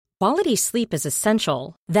Quality sleep is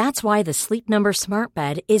essential. That's why the Sleep Number Smart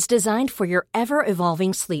Bed is designed for your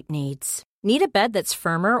ever-evolving sleep needs. Need a bed that's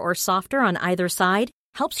firmer or softer on either side?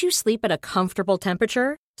 Helps you sleep at a comfortable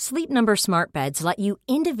temperature? Sleep Number Smart Beds let you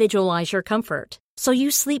individualize your comfort, so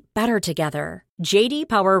you sleep better together. J.D.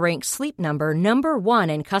 Power ranks Sleep Number number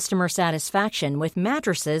 1 in customer satisfaction with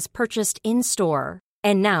mattresses purchased in-store.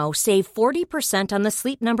 And now, save 40% on the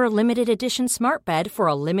Sleep Number Limited Edition Smart Bed for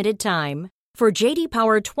a limited time. For J.D.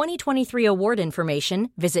 Power 2023 award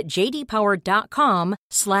information, visit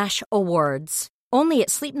jdpower.com/awards. Only at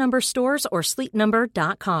Sleep Number stores or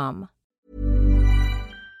sleepnumber.com.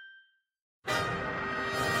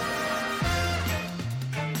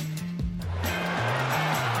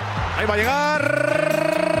 Ahí va a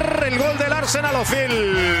llegar el gol del Arsenal.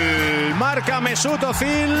 Ozil. Marca Mesut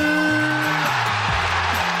Ozil.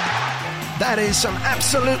 That is some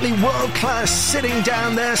absolutely world-class sitting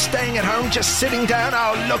down there, staying at home, just sitting down.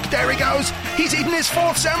 Oh, look, there he goes. He's eaten his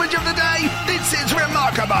fourth sandwich of the day. This is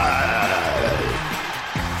remarkable.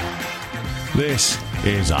 This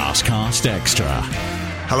is Arsecast Extra.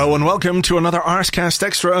 Hello and welcome to another Arsecast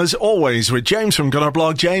Extra, as always, with James from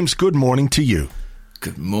Gunnerblog. James, good morning to you.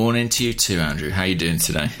 Good morning to you too, Andrew. How are you doing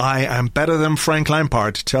today? I am better than Frank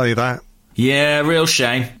Lampard, to tell you that. Yeah, real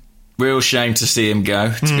shame. Real shame to see him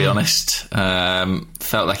go, to be honest.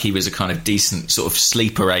 Felt like he was a kind of decent sort of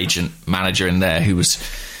sleeper agent manager in there who was,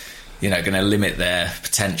 going to limit their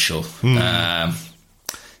potential.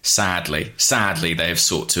 Sadly, they have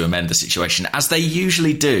sought to amend the situation, as they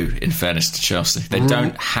usually do, in fairness to Chelsea. They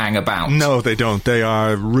don't hang about. No, they don't. They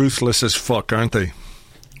are ruthless as fuck, aren't they?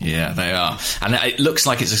 Yeah, they are. And it looks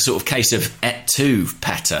like it's a sort of case of et tu,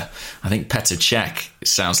 Petr. I think Petr Cech, it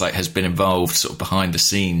sounds like, has been involved sort of behind the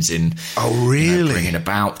scenes in bringing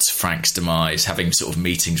about Frank's demise, having sort of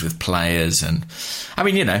meetings with players. And I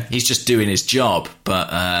mean, he's just doing his job, but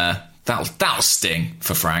that'll sting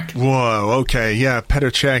for Frank. Whoa, okay, yeah, Petr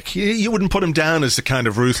Cech. You wouldn't put him down as the kind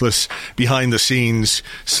of ruthless, behind-the-scenes,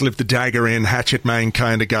 slip the dagger in, hatchet man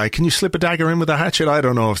kind of guy. Can you slip a dagger in with a hatchet? I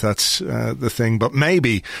don't know if that's the thing, but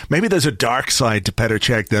maybe there's a dark side to Petr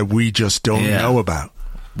Cech that we just don't know about.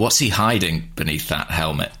 What's he hiding beneath that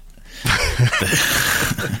helmet?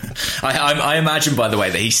 I imagine, by the way,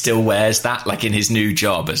 that he still wears that, like in his new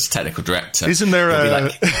job as technical director. Isn't there a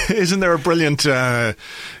brilliant?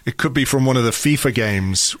 It could be from one of the FIFA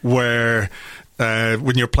games where.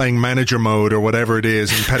 When you're playing manager mode or whatever it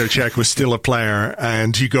is, and Petr Cech was still a player,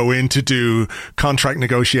 and you go in to do contract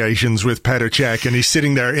negotiations with Petr Cech, and he's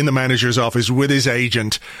sitting there in the manager's office with his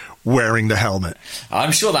agent wearing the helmet.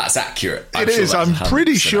 I'm sure that's accurate. I'm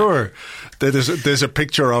pretty sure that there's a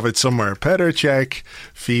picture of it somewhere. Petr Cech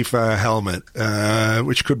FIFA helmet,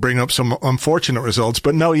 which could bring up some unfortunate results.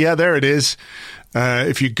 But no, yeah, there it is.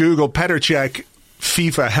 If you Google Petr Cech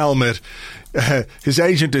FIFA helmet, his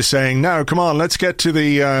agent is saying, "Now, come on, let's get to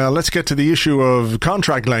the issue of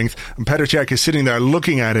contract length." And Petr Cech is sitting there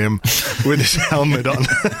looking at him with his helmet on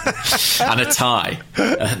and a tie.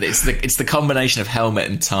 It's the combination of helmet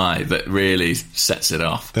and tie that really sets it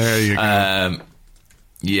off. There you go.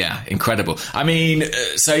 Yeah, incredible. I mean,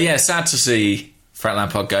 sad to see Frank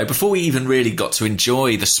Lampard go, before we even really got to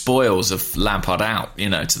enjoy the spoils of Lampard out,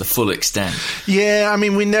 to the full extent. Yeah, I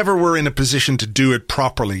mean, we never were in a position to do it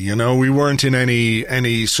properly, We weren't in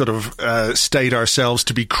any sort of state ourselves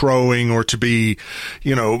to be crowing or to be,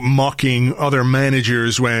 mocking other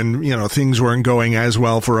managers when, things weren't going as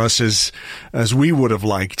well for us as we would have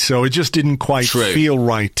liked. So it just didn't quite feel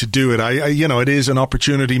right to do it. It is an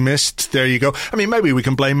opportunity missed. There you go. I mean, maybe we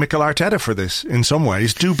can blame Mikel Arteta for this in some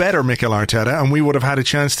ways. Do better, Mikel Arteta, and we would have had a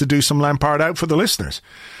chance to do some Lampard out for the listeners.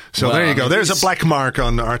 So there you go. There's a black mark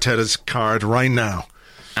on Arteta's card right now.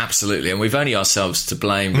 Absolutely, and we've only ourselves to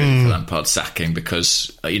blame for Lampard sacking,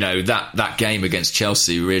 because that game against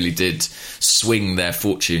Chelsea really did swing their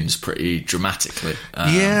fortunes pretty dramatically.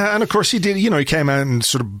 Yeah, and of course he did. He came out and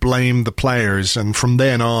sort of blamed the players, and from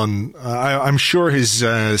then on, I'm sure his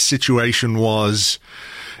situation was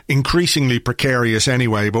increasingly precarious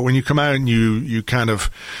anyway, but when you come out and you kind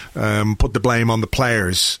of put the blame on the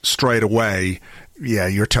players straight away, yeah,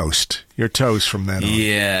 you're toast. You're toast from then on.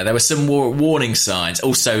 Yeah, there were some warning signs.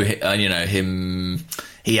 Also, he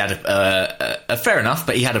had a fair enough,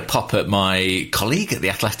 but he had a pop at my colleague at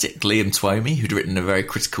The Athletic, Liam Twomey, who'd written a very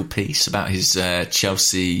critical piece about his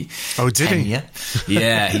Chelsea tenure.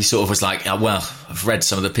 Yeah, he sort of was like, I've read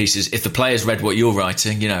some of the pieces. If the players read what you're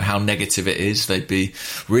writing, how negative it is, they'd be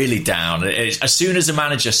really down. As soon as a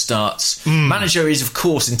manager starts... Manager is, of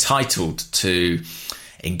course, entitled to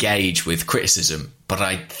engage with criticism, but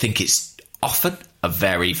I think it's often a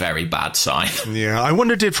very, very bad sign. Yeah, I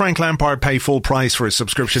wonder, did Frank Lampard pay full price for his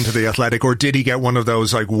subscription to The Athletic, or did he get one of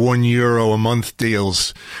those like €1 a month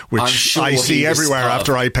deals, which sure I see everywhere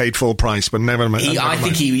after I paid full price, but never mind. I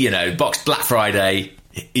think he, boxed Black Friday,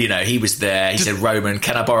 he was there. He said, Roman,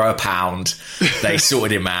 can I borrow £1? They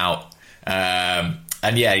sorted him out.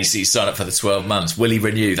 And yeah, he signed up for the 12 months. Will he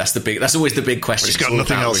renew? That's always the big question. He's got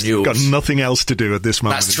nothing else. Got nothing else to do at this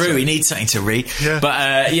moment. That's true. He needs something to read. Yeah. But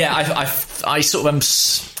I sort of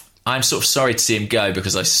I'm sort of sorry to see him go,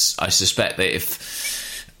 because I suspect that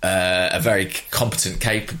if a very competent,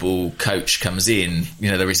 capable coach comes in,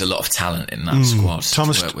 there is a lot of talent in that squad to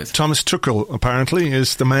work with. Thomas Tuchel apparently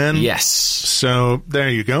is the man. Yes. So there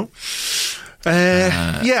you go.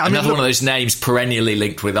 Another one of those names perennially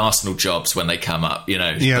linked with Arsenal jobs when they come up,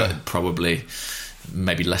 but probably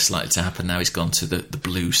maybe less likely to happen now he's gone to the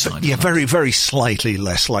blue side. Yeah, very, very slightly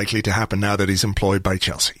less likely to happen now that he's employed by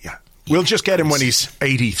Chelsea. Yeah. We'll just get him when he's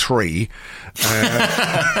 83.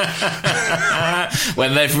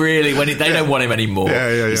 When they don't want him anymore.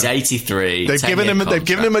 Yeah. He's 83. They've given him a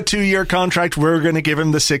 2-year contract. We're going to give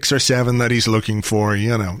him the 6 or 7 that he's looking for.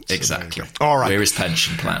 Exactly. So all right. We're his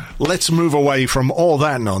pension plan. Let's move away from all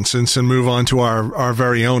that nonsense and move on to our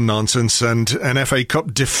very own nonsense and an FA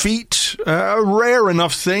Cup defeat. A rare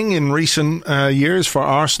enough thing in recent years for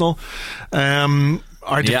Arsenal.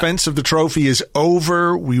 Our defence of the trophy is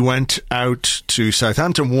over. We went out to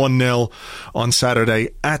Southampton 1-0 on Saturday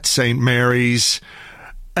at St Mary's.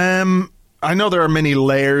 I know there are many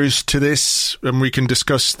layers to this, and we can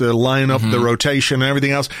discuss the lineup, the rotation, and everything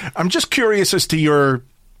else. I'm just curious as to your,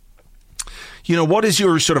 what is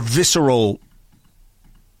your sort of visceral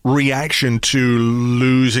reaction to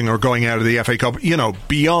losing or going out of the FA Cup?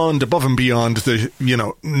 Above and beyond the,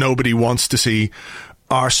 nobody wants to see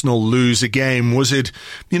Arsenal lose a game. Was it,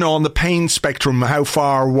 on the pain spectrum, how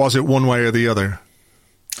far was it one way or the other?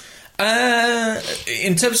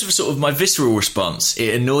 In terms of sort of my visceral response,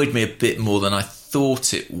 it annoyed me a bit more than I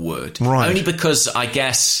thought it would. Right. Only because I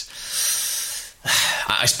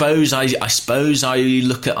suppose I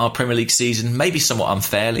look at our Premier League season maybe somewhat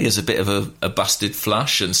unfairly as a bit of a busted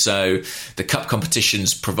flush, and so the cup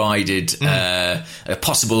competitions provided a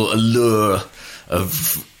possible allure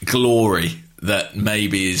of glory that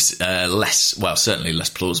maybe is certainly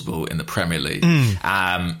less plausible in the Premier League.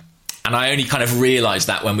 And I only kind of realised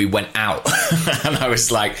that when we went out. And I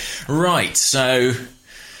was like, right, so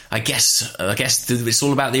I guess it's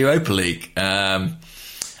all about the Europa League. And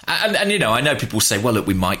I know people say, well, look,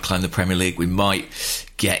 we might climb the Premier League, we might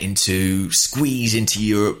squeeze into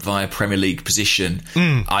Europe via Premier League position.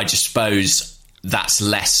 I just suppose that's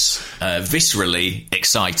less viscerally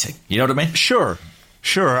exciting. You know what I mean? Sure.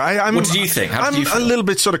 What do you think? How do you feel? A little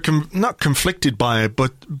bit sort of not conflicted by it,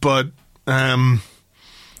 but I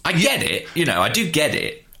get it. I do get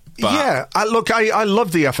it. But yeah, I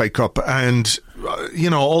love the FA Cup, and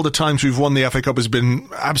all the times we've won the FA Cup has been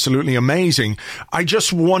absolutely amazing. I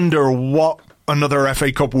just wonder what another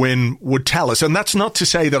FA Cup win would tell us, and that's not to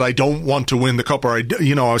say that I don't want to win the cup, or I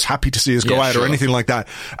was happy to see us go out or anything like that.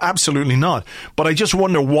 Absolutely not. But I just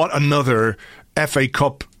wonder what another FA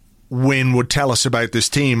Cup win would tell us about this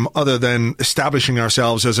team, other than establishing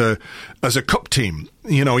ourselves as a cup team,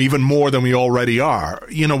 even more than we already are.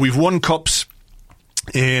 We've won cups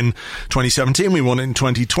in 2017, we won it in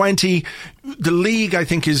 2020. The league, I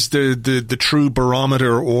think, is the true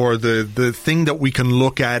barometer, or the thing that we can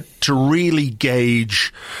look at to really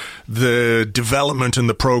gauge the development and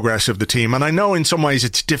the progress of the team. And I know in some ways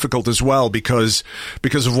it's difficult as well because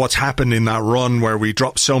of what's happened in that run where we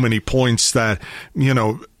dropped so many points that,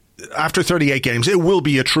 after 38 games, it will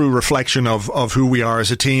be a true reflection of who we are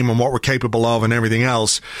as a team and what we're capable of and everything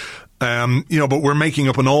else. But we're making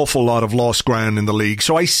up an awful lot of lost ground in the league.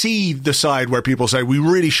 So I see the side where people say we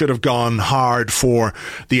really should have gone hard for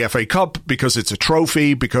the FA Cup because it's a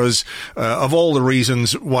trophy, because of all the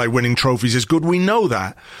reasons why winning trophies is good. We know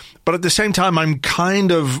that. But at the same time, I'm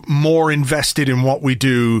kind of more invested in what we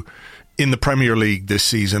do in the Premier League this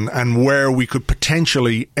season and where we could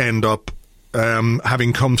potentially end up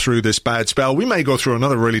having come through this bad spell. We may go through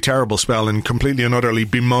another really terrible spell and completely and utterly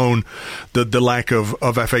bemoan the lack of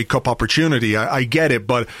FA Cup opportunity. I get it,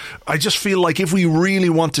 but I just feel like if we really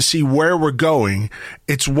want to see where we're going,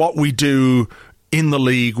 it's what we do in the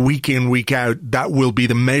league week in, week out. That will be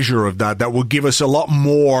the measure of that. That will give us a lot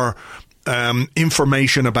more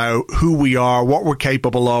information about who we are, what we're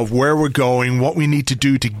capable of, where we're going, what we need to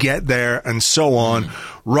do to get there, and so on,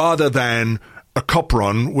 rather than a cup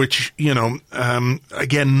run, which,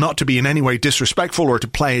 again, not to be in any way disrespectful or to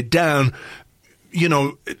play it down,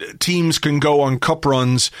 teams can go on cup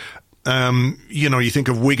runs You think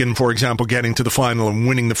of Wigan, for example, getting to the final and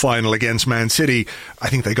winning the final against Man City. I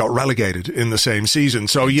think they got relegated in the same season.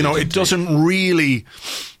 So, it doesn't really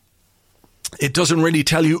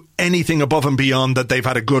tell you anything above and beyond that they've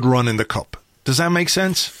had a good run in the Cup. Does that make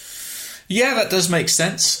sense? Yeah, that does make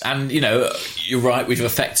sense. And, you're right, we've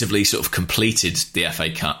effectively sort of completed the FA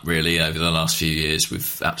Cup, really, over the last few years.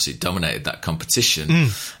 We've absolutely dominated that competition.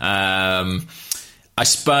 I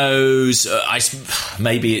suppose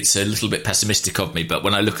maybe it's a little bit pessimistic of me, but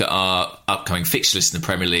when I look at our upcoming fixture list in the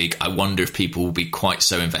Premier League, I wonder if people will be quite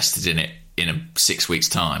so invested in it in 6 weeks'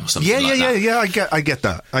 time or something like that. Yeah, I get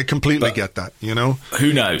that. I completely get that,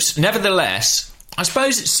 Who knows? Nevertheless, I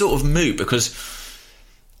suppose it's sort of moot because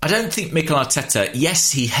I don't think Mikel Arteta,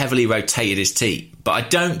 yes, he heavily rotated his team, but I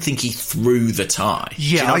don't think he threw the tie. Yeah,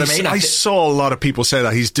 do you know what I mean? I saw a lot of people say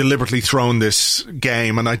that he's deliberately thrown this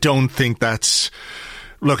game, and I don't think that's...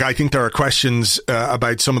 Look, I think there are questions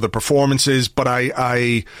about some of the performances, but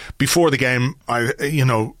I before the game, I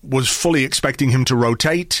was fully expecting him to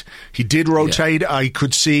rotate. He did rotate. Yeah. I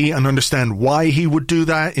could see and understand why he would do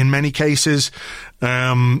that in many cases.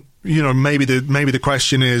 Maybe the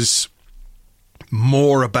question is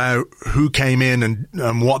more about who came in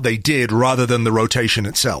and what they did rather than the rotation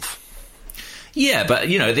itself. Yeah, but, at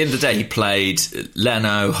the end of the day, he played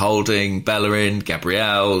Leno, Holding, Bellerin,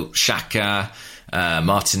 Gabriel, Xhaka,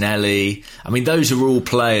 Martinelli. I mean, those are all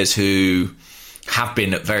players who have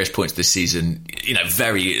been at various points this season,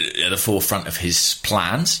 very at the forefront of his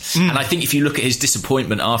plans. And I think if you look at his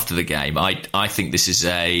disappointment after the game, I think this is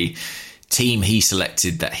a team he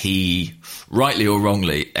selected that he, rightly or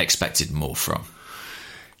wrongly, expected more from.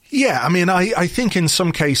 Yeah, I mean, I think in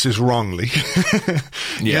some cases wrongly.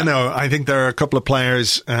 Yeah. I think there are a couple of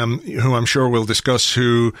players who I'm sure we'll discuss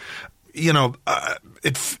who,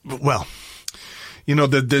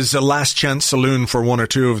 there's a last chance saloon for one or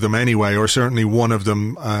two of them anyway, or certainly one of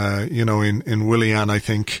them, in Willian, I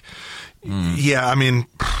think. Yeah, I mean,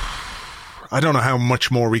 I don't know how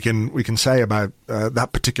much more we can say about that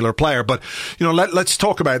particular player, but let's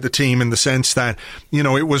talk about the team in the sense that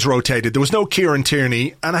it was rotated. There was no Kieran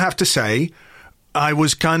Tierney, and I have to say I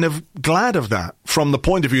was kind of glad of that from the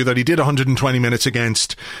point of view that he did 120 minutes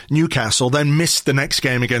against Newcastle, then missed the next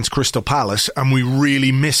game against Crystal Palace, and we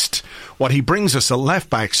really missed what he brings us at left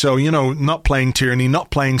back. So, not playing Tierney,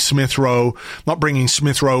 not playing Smith Rowe, not bringing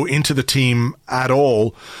Smith Rowe into the team at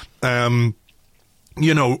all,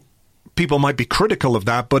 people might be critical of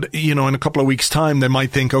that, but, in a couple of weeks' time, they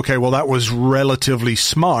might think, okay, well, that was relatively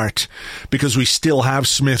smart because we still have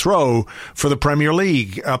Smith Rowe for the Premier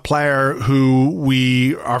League, a player who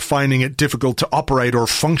we are finding it difficult to operate or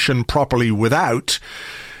function properly without.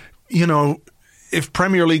 If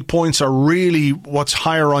Premier League points are really what's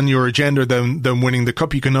higher on your agenda than winning the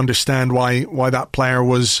Cup, you can understand why that player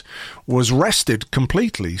was rested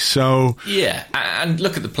completely. So yeah, and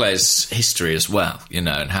look at the player's history as well, and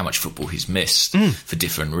how much football he's missed for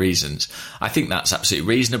different reasons. I think that's absolutely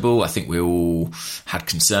reasonable. I think we all had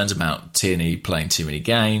concerns about Tierney playing too many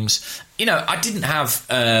games. I didn't have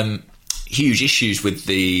huge issues with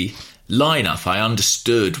the lineup. I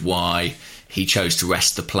understood why he chose to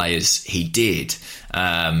rest the players he did.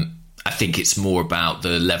 I think it's more about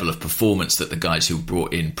the level of performance that the guys who were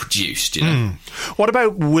brought in produced. What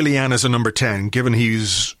about Willian as a number 10, given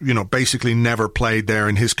he's basically never played there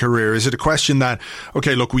in his career? Is it a question that,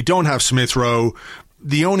 okay, look, we don't have Smith Rowe,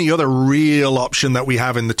 the only other real option that we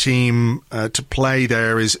have in the team to play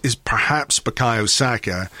there is perhaps Bukayo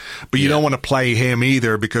Saka, but you don't want to play him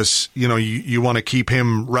either because you want to keep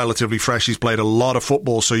him relatively fresh. He's played a lot of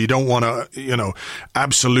football, so you don't want to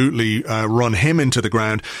absolutely run him into the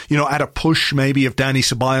ground. At a push, maybe if Dani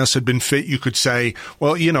Ceballos had been fit, you could say,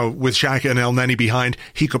 well, with Xhaka and El Neni behind,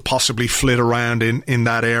 he could possibly flit around in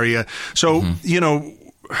that area. So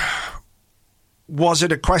was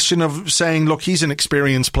it a question of saying, look, he's an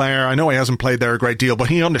experienced player. I know he hasn't played there a great deal, but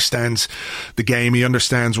he understands the game. He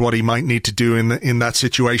understands what he might need to do in that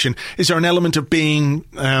situation. Is there an element of being,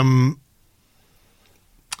 I'm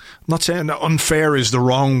not saying unfair is the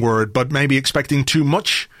wrong word, but maybe expecting too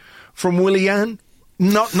much from Willian?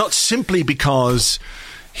 Not simply because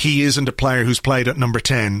he isn't a player who's played at number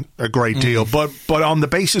 10 a great deal, but on the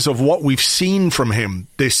basis of what we've seen from him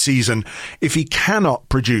this season, if he cannot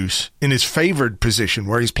produce in his favoured position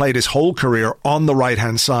where he's played his whole career on the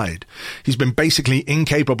right-hand side, he's been basically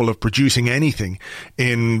incapable of producing anything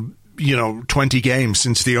in 20 games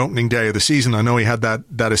since the opening day of the season. I know he had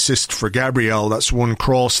that assist for Gabriel. That's one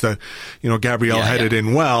cross that, Gabriel headed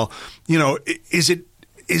in well. Is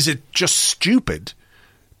it just stupid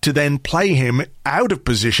to then play him out of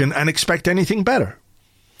position and expect anything better?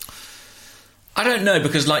 I don't know,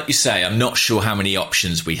 because like you say, I'm not sure how many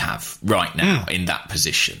options we have right now in that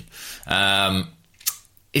position.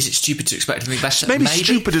 Is it stupid to expect anything better? Maybe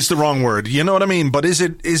stupid is the wrong word. You know what I mean? But is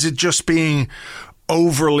it just being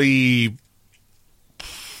overly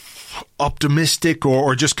optimistic,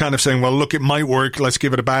 or just kind of saying, well, look, it might work, let's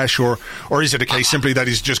give it a bash, or is it a case simply that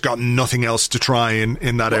he's just got nothing else to try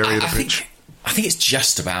in that area of the pitch? I think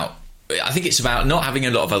it's about not having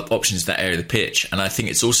a lot of options in that area of the pitch, and I think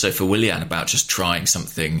it's also for Willian about just trying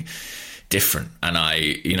something different. And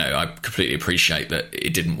I completely appreciate that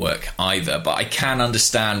it didn't work either, but I can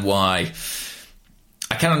understand why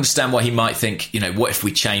he might think, what if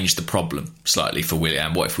we change the problem slightly for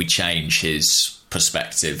Willian? What if we change his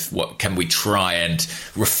perspective? What can we try and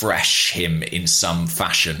refresh him in some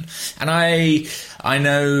fashion? And I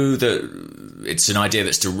know that it's an idea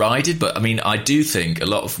that's derided, but I mean, I do think a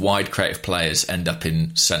lot of wide creative players end up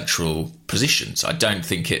in central positions. I don't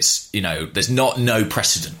think it's, there's no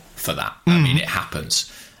precedent for that. I mean, it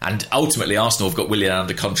happens. And ultimately, Arsenal have got Willian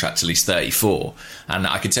under contract till he's 34. And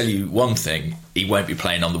I can tell you one thing, he won't be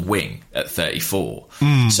playing on the wing at 34.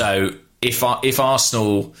 So if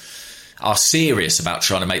Arsenal are serious about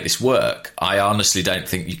trying to make this work, I honestly don't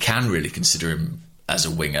think you can really consider him as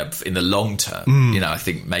a winger in the long term. I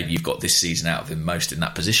think maybe you've got this season out of him most in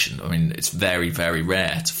that position. I mean, it's very, very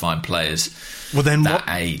rare to find players that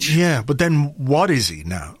age. Yeah, but then what is he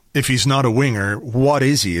now? If he's not a winger, what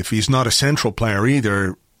is he? If he's not a central player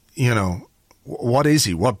either, what is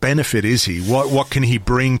he? What benefit is he? What can he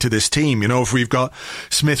bring to this team? If we've got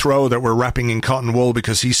Smith Rowe that we're wrapping in cotton wool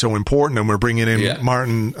because he's so important, and we're bringing in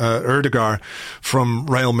Martin Ødegaard from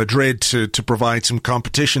Real Madrid to provide some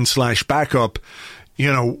competition / backup,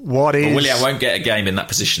 what is... Well, Willian won't get a game in that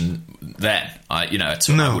position then. I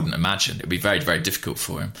wouldn't imagine. It'd be very, very difficult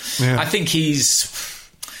for him. Yeah. I think his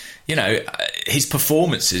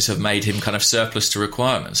performances have made him kind of surplus to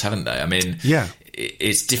requirements, haven't they? I mean,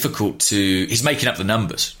 it's difficult to... He's making up the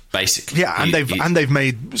numbers, basically. Yeah, and they've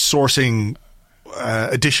made sourcing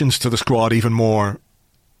additions to the squad even more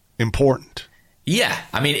important. Yeah,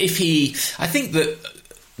 I mean, I think that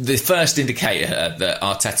the first indicator that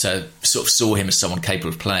Arteta sort of saw him as someone capable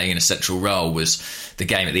of playing in a central role was the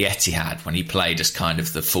game at the Etihad, when he played as kind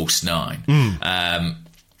of the false nine.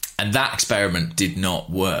 And that experiment did not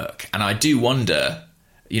work. And I do wonder,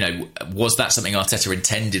 was that something Arteta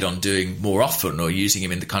intended on doing more often, or using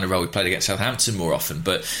him in the kind of role we played against Southampton more often?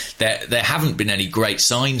 But there haven't been any great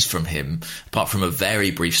signs from him, apart from a very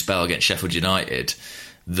brief spell against Sheffield United,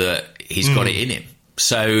 that he's got it in him.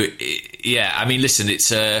 So, yeah, I mean, listen,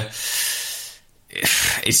 it's a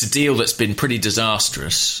deal that's been pretty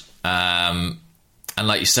disastrous. And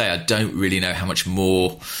like you say, I don't really know how much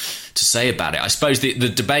more to say about it. I suppose the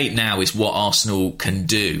debate now is what Arsenal can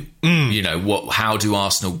do. How do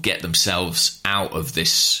Arsenal get themselves out of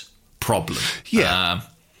this problem?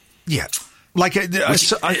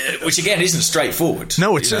 Which again isn't straightforward.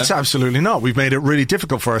 No, it's absolutely not. We've made it really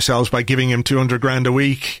difficult for ourselves by giving him $200,000 a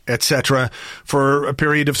week, etc., for a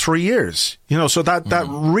period of 3 years. So that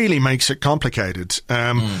really makes it complicated.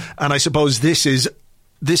 And I suppose this is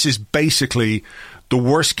basically the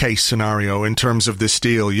worst case scenario in terms of this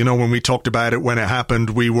deal. When we talked about it when it happened,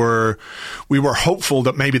 we were hopeful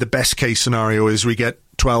that maybe the best case scenario is we get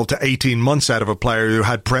 12 to 18 months out of a player who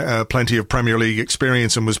had plenty of Premier League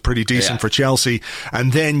experience and was pretty decent for Chelsea,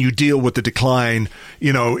 and then you deal with the decline,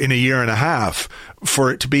 in a year and a half.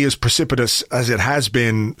 For it to be as precipitous as it has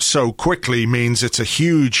been so quickly means it's a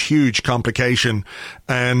huge, huge complication.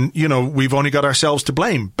 And, we've only got ourselves to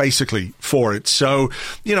blame, basically, for it. So,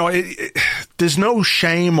 there's no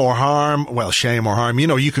shame or harm. Well, shame or harm.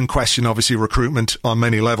 You can question, obviously, recruitment on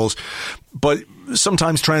many levels. But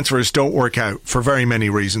sometimes transfers don't work out for very many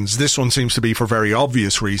reasons. This one seems to be for very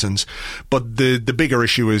obvious reasons. But the bigger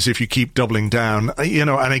issue is if you keep doubling down,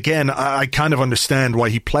 and again, I kind of understand why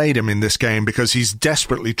he played him in this game, because he's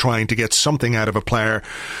desperately trying to get something out of a player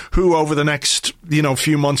who over the next,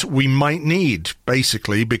 few months we might need,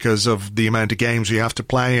 basically, because of the amount of games we have to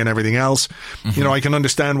play and everything else. I can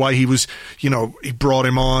understand why he was, he brought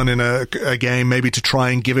him on in a game maybe to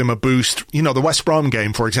try and give him a boost. The West Brom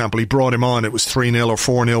game, for example, he brought him on. It was 3-0 or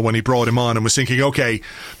 4-0 when he brought him on, and was thinking, okay,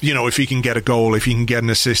 if he can get a goal, if he can get an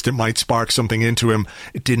assist, it might spark something into him.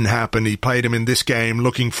 It didn't happen. He played him in this game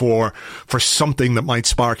looking for something that might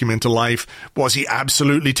spark him into life. Was he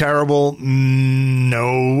absolutely terrible?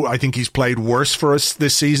 No. I think he's played worse for us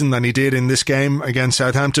this season than he did in this game against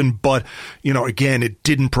Southampton. But, again, it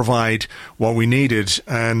didn't provide what we needed.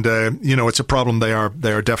 And, it's a problem they are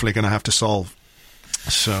definitely going to have to solve.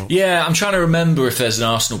 So yeah, I'm trying to remember if there's an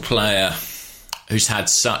Arsenal player who's had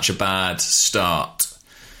such a bad start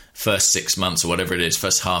first 6 months or whatever it is,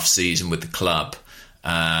 first half season with the club.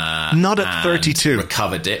 Not at 32.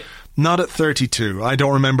 Recovered it. Not at 32. I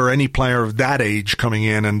don't remember any player of that age coming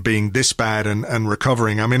in and being this bad and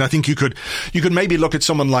recovering. I mean, I think you could maybe look at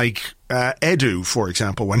someone like Edu, for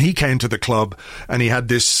example, when he came to the club and he had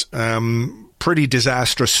this pretty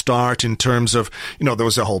disastrous start in terms of, there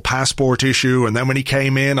was a whole passport issue, and then when he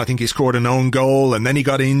came in, I think he scored an own goal, and then he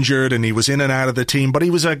got injured and he was in and out of the team, but he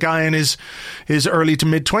was a guy in his early to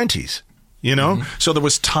mid-20s. So there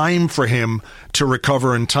was time for him to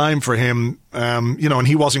recover and time for him, and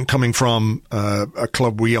he wasn't coming from a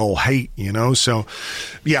club we all hate, So,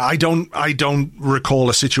 yeah, I don't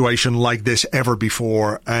recall a situation like this ever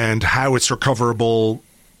before, and how it's recoverable,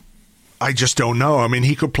 I just don't know. I mean,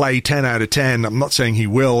 he could play 10 out of 10. I'm not saying he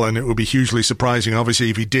will, and it would be hugely surprising,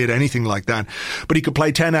 obviously, if he did anything like that. But he could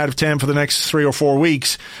play 10 out of 10 for the next 3 or 4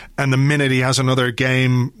 weeks, and the minute he has another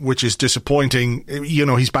game which is disappointing,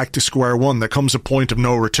 he's back to square one. There comes a point of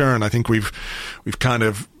no return. I think we've kind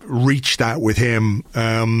of reached that with him.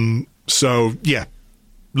 So, yeah.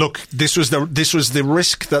 Look, this was the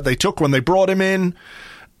risk that they took when they brought him in.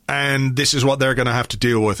 And this is what they're going to have to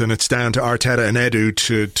deal with, and it's down to Arteta and Edu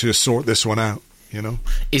to sort this one out.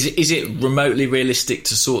 Is it remotely realistic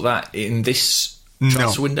to sort that in this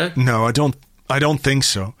transfer window? No, I don't think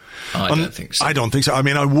so. I don't think so. I don't think so. I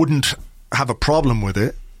mean, I wouldn't have a problem with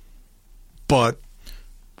it, but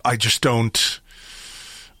I just don't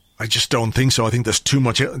think so. I think there's too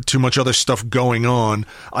much other stuff going on.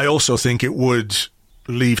 I also think it would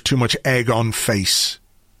leave too much egg on face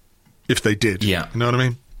if they did. Yeah, you know what I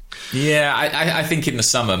mean? Yeah, I think in the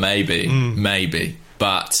summer maybe,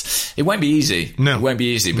 but it won't be easy. No. It won't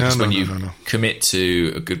be easy because when you commit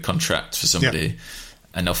to a good contract for somebody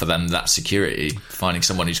and offer them that security, finding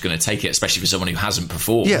someone who's going to take it, especially for someone who hasn't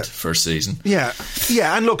performed for a season. Yeah,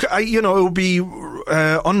 and look, it would be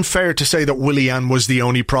unfair to say that Willian was the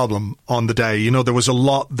only problem on the day. There was a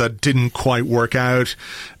lot that didn't quite work out.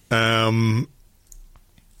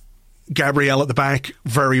 Gabriel at the back,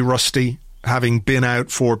 very rusty, having been out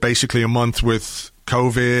for basically a month with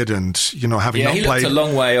COVID and, having not played. Yeah, he looked a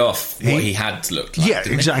long way off what he had looked like. Yeah,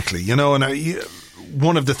 exactly. And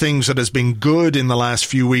one of the things that has been good in the last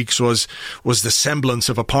few weeks was the semblance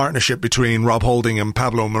of a partnership between Rob Holding and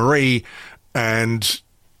Pablo Mari, and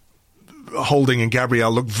Holding and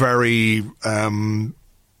Gabriel looked very the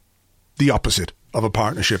opposite of a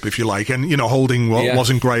partnership, if you like. And, Holding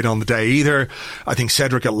wasn't great on the day either. I think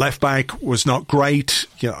Cedric at left back was not great.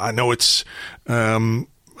 I know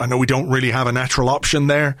I know we don't really have a natural option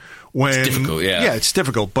there. It's difficult, yeah. Yeah, it's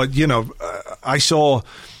difficult. But, I saw,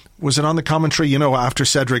 was it on the commentary, after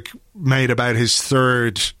Cedric made about his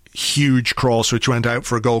third huge cross, which went out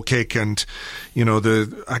for a goal kick, and,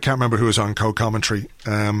 I can't remember who was on co-commentary,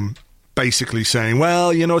 basically saying, well,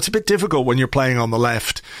 it's a bit difficult when you're playing on the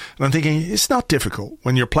left. And I'm thinking, it's not difficult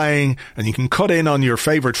when you're playing and you can cut in on your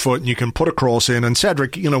favourite foot and you can put a cross in. And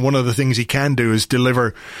Cedric, one of the things he can do is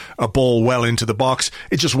deliver a ball well into the box.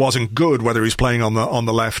 It just wasn't good whether he's playing on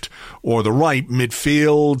the left or the right.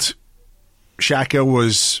 Midfield, Xhaka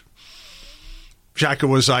was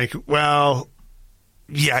like, well,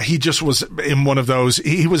 yeah, he just was in one of those.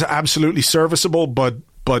 He was absolutely serviceable, but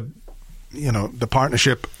the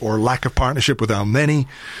partnership or lack of partnership with Elneny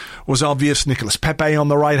was obvious. Nicolas Pepe on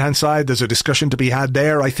the right-hand side, there's a discussion to be had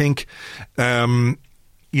there, I think,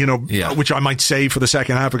 which I might save for the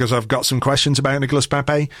second half because I've got some questions about Nicolas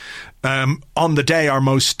Pepe. On the day, our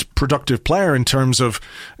most productive player in terms of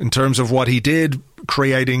what he did,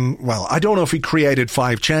 creating, well, I don't know if he created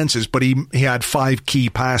 5 chances, but he had 5 key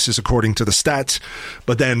passes according to the stats.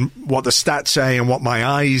 But then what the stats say and what my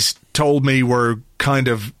eyes told me were kind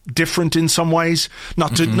of different in some ways.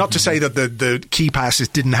 Not to say that the key passes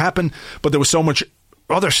didn't happen, but there was so much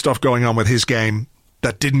other stuff going on with his game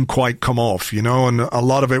that didn't quite come off, and a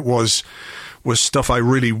lot of it was stuff I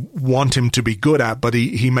really want him to be good at, but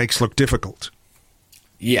he makes look difficult.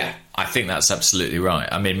 Yeah, I think that's absolutely right.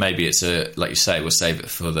 I mean, maybe it's like you say, we'll save it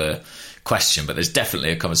for the question, but there's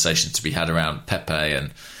definitely a conversation to be had around Pepe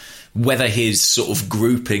and whether his sort of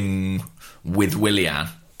grouping with Willian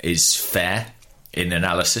is fair in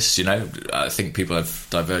analysis. I think people have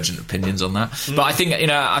divergent opinions on that. But I think,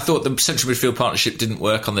 I thought the central midfield partnership didn't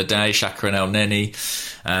work on the day. Xhaka and Elneny,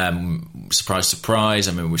 surprise.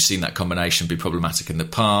 I mean, we've seen that combination be problematic in the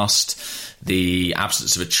past. The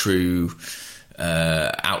absence of a true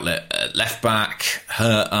outlet at left back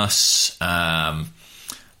hurt us.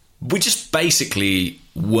 We just basically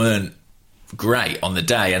weren't great on the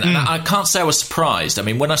day, and I can't say I was surprised. I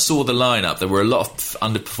mean, when I saw the lineup, there were a lot of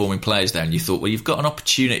underperforming players there, and you thought, well, you've got an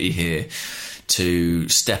opportunity here to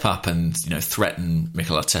step up and threaten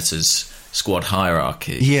Mikel Arteta's squad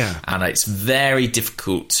hierarchy. Yeah, and it's very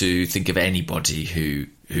difficult to think of anybody who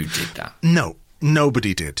did that. No.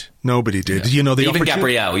 Nobody did. Yeah. Even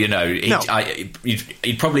Gabriel,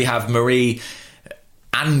 you'd probably have Marie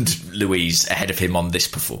and Louise ahead of him on this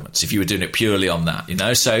performance if you were doing it purely on that,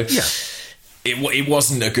 So yeah. It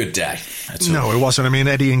wasn't a good day at all. No, it wasn't. I mean,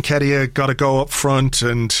 Eddie Nketiah got to go up front,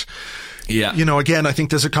 and again, I think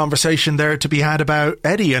there's a conversation there to be had about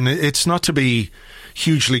Eddie, and it's not to be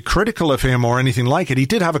hugely critical of him or anything like it. He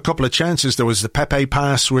did have a couple of chances. There was the Pepe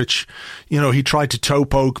pass, which, he tried to toe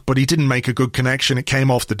poke, but he didn't make a good connection. It came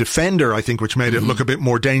off the defender, I think, which made it look a bit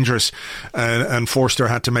more dangerous. And Forster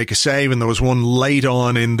had to make a save. And there was one late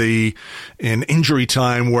on in injury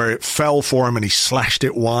time where it fell for him and he slashed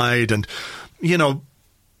it wide. And,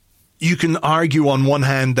 you can argue on one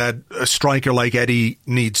hand that a striker like Eddie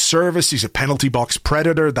needs service. He's a penalty box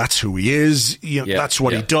predator. That's who he is. That's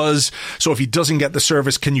what he does. So if he doesn't get the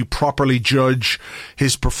service, can you properly judge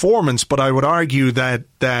his performance? But I would argue that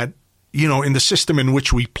in the system in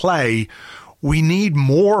which we play, we need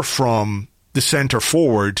more from the centre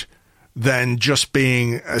forward than just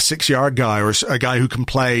being a 6-yard guy or a guy who can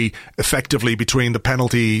play effectively between the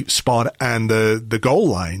penalty spot and the goal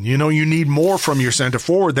line. You need more from your centre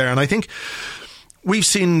forward there. And I think we've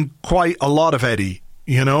seen quite a lot of Eddie,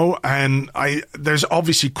 and there's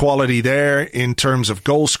obviously quality there in terms of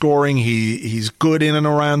goal scoring. He's good in and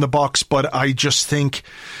around the box, but I just think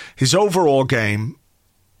his overall game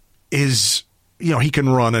is, he can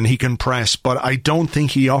run and he can press, but I don't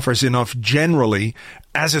think he offers enough generally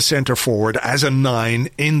as a centre forward, as a 9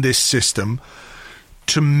 in this system,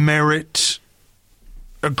 to merit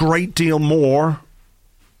a great deal more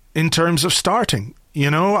in terms of starting.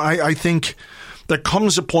 I think there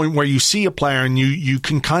comes a point where you see a player and you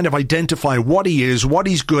can kind of identify what he is, what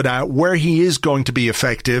he's good at, where he is going to be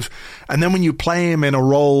effective. And then when you play him in a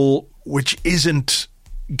role which isn't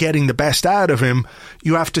getting the best out of him,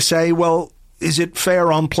 you have to say, well, is it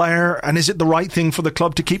fair on player, and is it the right thing for the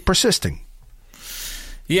club to keep persisting?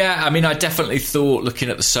 Yeah, I mean, I definitely thought, looking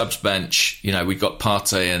at the subs bench, we got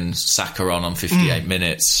Partey and Saka on 58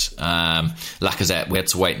 minutes. Lacazette, we had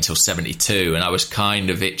to wait until 72, and I was kind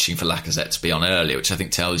of itching for Lacazette to be on earlier, which I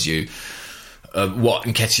think tells you what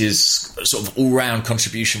Nketiah's sort of all-round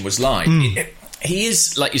contribution was like. He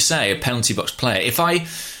is, like you say, a penalty box player.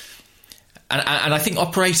 And I think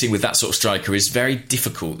operating with that sort of striker is very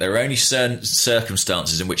difficult. There are only certain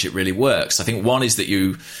circumstances in which it really works. I think one is that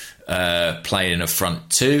you play in a front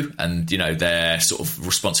two, and their sort of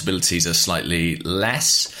responsibilities are slightly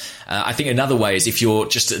less. I think another way is if you're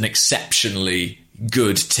just an exceptionally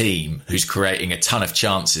good team who's creating a ton of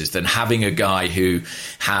chances, then having a guy who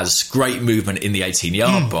has great movement in the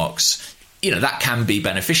 18-yard box, that can be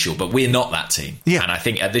beneficial, but we're not that team. Yeah. And I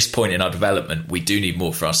think at this point in our development, we do need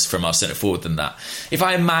more from our centre forward than that. If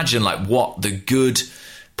I imagine what the good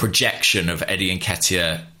projection of Eddie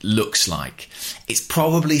Nketiah looks like, it's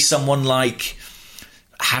probably someone like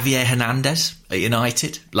Javier Hernandez at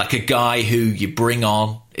United, like a guy who you bring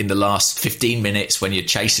on in the last 15 minutes when you're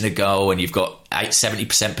chasing a goal and you've got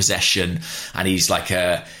 70% possession, and he's like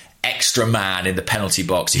a extra man in the penalty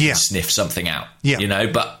box. He can sniff something out,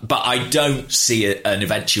 but I don't see an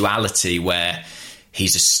eventuality where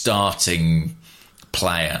he's a starting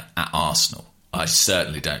player at Arsenal. I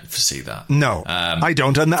certainly don't foresee that. No, I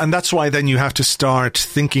don't. And that's why then you have to start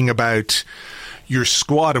thinking about your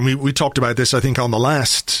squad. And we talked about this, I think, on the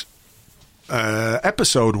last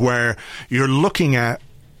episode, where you're looking at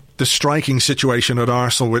the striking situation at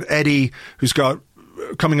Arsenal with Eddie, who's got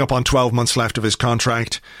coming up on 12 months left of his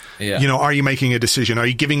contract. Yeah. Are you making a decision? Are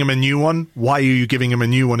you giving him a new one? Why are you giving him a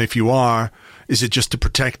new one if you are? Is it just to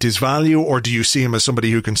protect his value, or do you see him as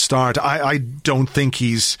somebody who can start? I don't think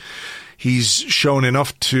he's shown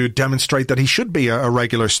enough to demonstrate that he should be a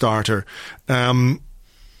regular starter.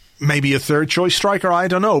 Maybe a third choice striker, I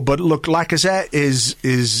don't know. But look, Lacazette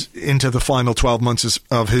is into the final 12 months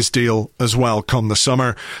of his deal as well come the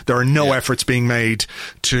summer. There are no efforts being made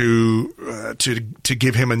to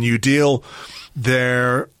give him a new deal.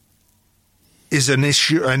 There is an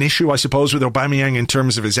issue, I suppose, with Aubameyang in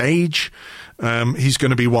terms of his age. He's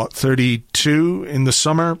going to be, 32 in the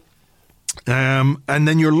summer? And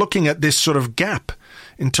then you're looking at this sort of gap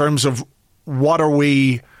in terms of what are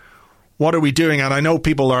we doing? And I know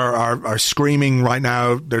people are screaming right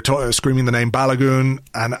now. They're screaming the name Balogun,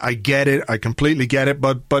 and I get it. I completely get it.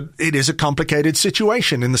 But it is a complicated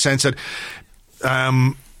situation in the sense that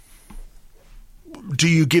do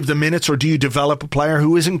you give the minutes, or do you develop a player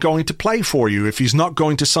who isn't going to play for you? If he's not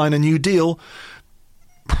going to sign a new deal,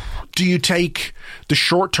 do you take the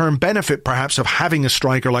short-term benefit, perhaps, of having a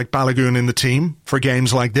striker like Balogun in the team for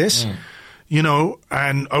games like this? You know,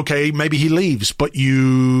 and okay, maybe he leaves, but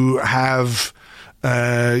you have,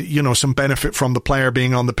 some benefit from the player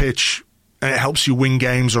being on the pitch. It helps you win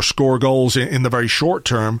games or score goals in the very short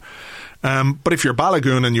term. But if you're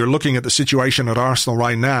Balogun and you're looking at the situation at Arsenal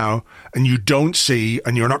right now, and you don't see,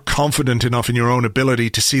 and you're not confident enough in your own ability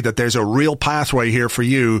to see that there's a real pathway here for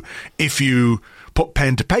you if you put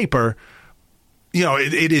pen to paper, you know,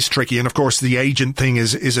 it is tricky. And of course, the agent thing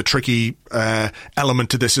is a tricky element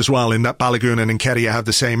to this as well, in that Balogun and Nketiah have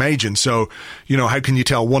the same agent. So, you know, how can you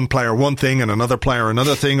tell one player one thing and another player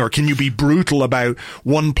another thing? Or can you be brutal about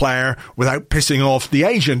one player without pissing off the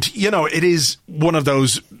agent? You know, it is one of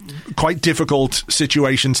those quite difficult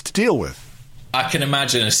situations to deal with. I can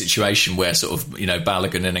imagine a situation where sort of, you know,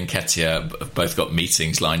 Balogun and Nketiah have both got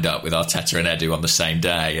meetings lined up with Arteta and Edu on the same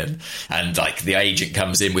day, and like the agent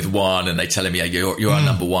comes in with one and they tell him, yeah, you're our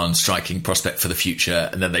number one striking prospect for the future,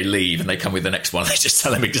 and then they leave and they come with the next one and they just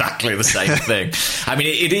tell him exactly the same thing. I mean,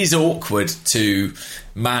 it is awkward to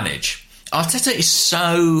manage. Arteta is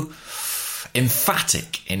so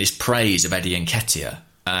emphatic in his praise of Eddie Nketiah.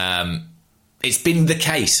 It's been the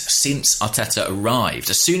case since Arteta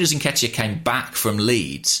arrived. As soon as Nketiah came back from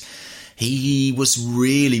Leeds, he was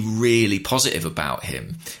really, really positive about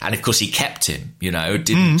him. And of course, he kept him, you know,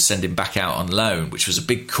 didn't send him back out on loan, which was a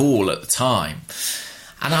big call at the time.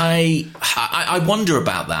 And I wonder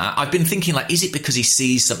about that. I've been thinking, like, is it because he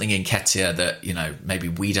sees something in Nketiah that, you know, maybe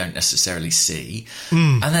we don't necessarily see?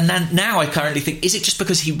 And then now I currently think, is it just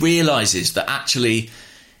because he realises that actually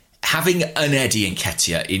having an Eddie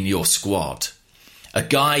Nketiah in your squad, a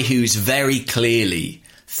guy who's very clearly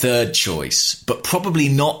third choice, but probably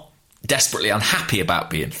not desperately unhappy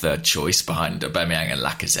about being third choice behind Aubameyang and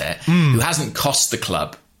Lacazette, who hasn't cost the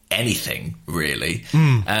club anything, really,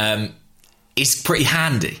 is pretty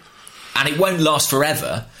handy. And it won't last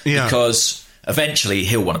forever because eventually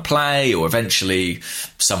he'll want to play, or eventually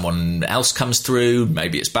someone else comes through,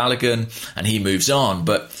 maybe it's Balogun, and he moves on.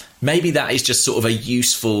 But maybe that is just sort of a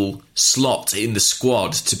useful slot in the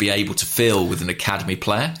squad to be able to fill with an academy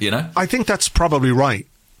player, you know? I think that's probably right.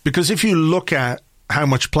 Because if you look at how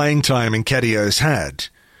much playing time Nketiah has had,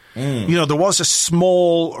 you know, there was a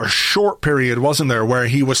small or short period, wasn't there, where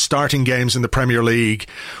he was starting games in the Premier League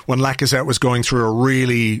when Lacazette was going through a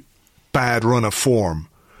really bad run of form.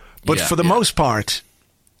 But for the most part,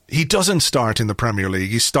 he doesn't start in the Premier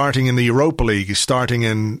League. He's starting in the Europa League. He's starting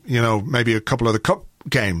in, you know, maybe a couple of the cup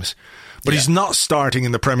games. But he's not starting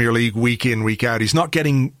in the Premier League week in, week out. He's not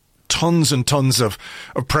getting tons and tons of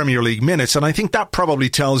Premier League minutes. And I think that probably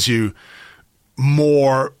tells you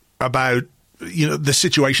more about, you know, the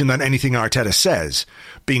situation than anything Arteta says.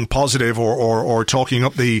 Being positive or talking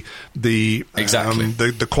up the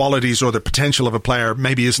qualities or the potential of a player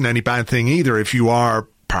maybe isn't any bad thing either, if you are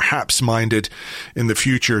perhaps minded in the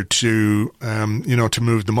future to to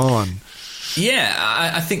move them on. Yeah,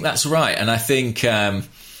 I think that's right, and I think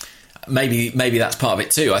maybe that's part of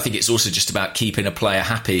it too. I think it's also just about keeping a player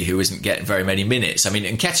happy who isn't getting very many minutes. I mean,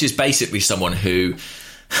 Nketiah is basically someone who,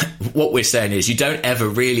 what we're saying is, you don't ever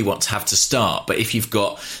really want to have to start, but if you've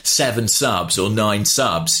got 7 subs or 9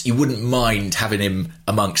 subs, you wouldn't mind having him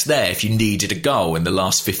amongst there if you needed a goal in the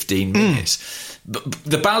last 15 minutes. But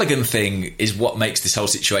the Balogun thing is what makes this whole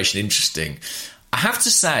situation interesting. I have to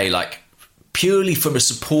say, like, purely from a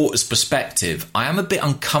supporter's perspective, I am a bit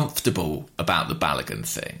uncomfortable about the Balogun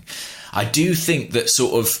thing. I do think that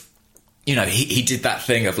sort of, you know, he did that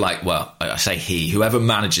thing of like, well, I say whoever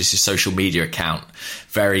manages his social media account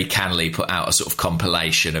very cannily put out a sort of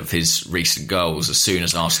compilation of his recent goals as soon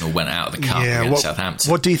as Arsenal went out of the cup against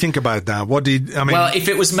Southampton. What do you think about that? Well, if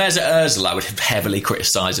it was Mesut Ozil, I would heavily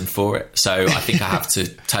criticise him for it. So I think I have to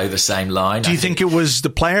toe the same line. Do you think it was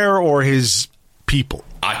the player or his people?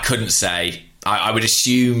 I couldn't say. I would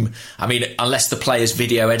assume, I mean, unless the player's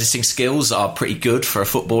video editing skills are pretty good for a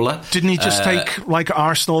footballer. Didn't he just take, like,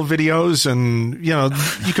 Arsenal videos and, you know,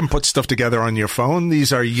 you can put stuff together on your phone.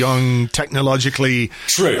 These are young, technologically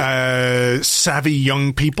savvy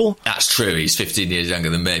young people. That's true. He's 15 years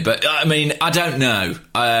younger than me. But, I mean, I don't know.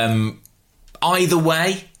 Either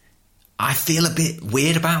way, I feel a bit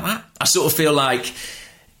weird about that. I sort of feel like,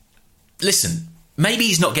 listen, maybe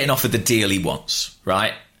he's not getting offered the deal he wants,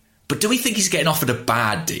 right? But do we think he's getting offered a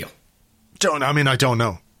bad deal? I don't know. I don't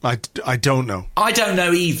know. I don't know. I don't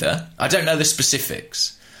know either. I don't know the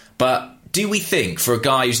specifics. But do we think for a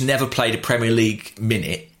guy who's never played a Premier League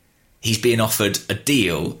minute, he's being offered a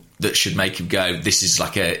deal that should make him go, this is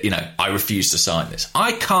like a, you know, I refuse to sign this?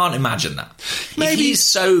 I can't imagine that. Maybe. If he's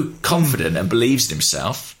so confident and believes in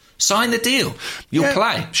himself, sign the deal. You'll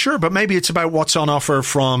play. Sure, but maybe it's about what's on offer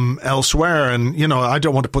from elsewhere. And, I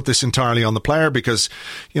don't want to put this entirely on the player because,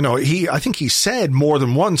 I think he said more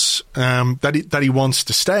than once that he wants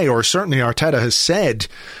to stay, or certainly Arteta has said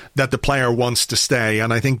that the player wants to stay.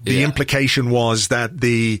 And I think the implication was that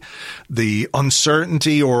the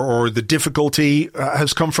uncertainty or the difficulty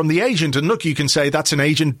has come from the agent. And look, you can say that's an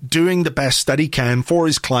agent doing the best that he can for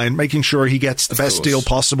his client, making sure he gets the best deal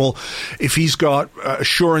possible. If he's got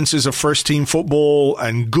assurances of first team football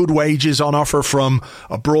and good wages on offer from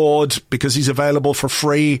abroad because he's available for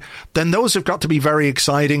free, then those have got to be very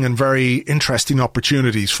exciting and very interesting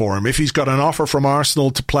opportunities for him. If he's got an offer from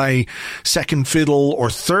Arsenal to play second fiddle or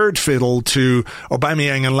third fiddle to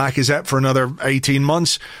Aubameyang and Lacazette for another 18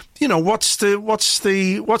 months, what's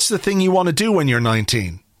the thing you want to do when you're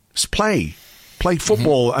 19? Just play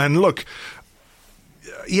football. And look,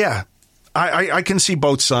 I can see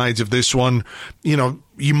both sides of this one.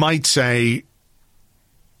 You might say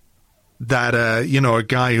that, a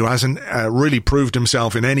guy who hasn't really proved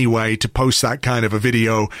himself in any way to post that kind of a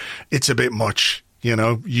video, it's a bit much.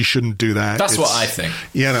 You shouldn't do that. That's what I think.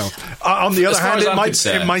 On the other hand,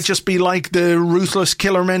 it might just be like the ruthless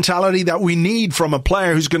killer mentality that we need from a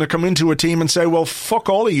player who's going to come into a team and say, well, fuck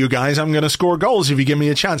all of you guys. I'm going to score goals if you give me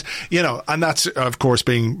a chance. And that's, of course,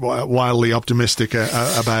 being wildly optimistic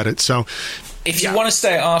about it. So, if you want to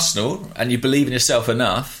stay at Arsenal and you believe in yourself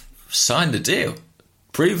enough, sign the deal.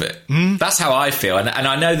 Prove it. That's how I feel. And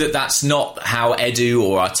I know that that's not how Edu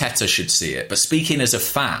or Arteta should see it. But speaking as a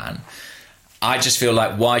fan, I just feel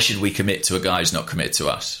like, why should we commit to a guy who's not committed to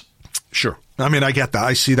us? Sure. I mean, I get that.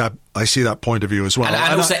 I see that point of view as well.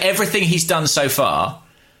 And also, everything he's done so far,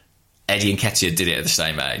 Eddie Nketiah did it at the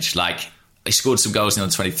same age. Like, he scored some goals in the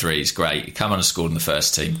 23s, great. He come on and scored in the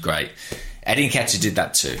first team, great. Eddie Nketiah did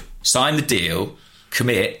that too. Sign the deal,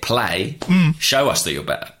 commit, play, show us that you're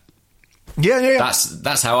better. Yeah.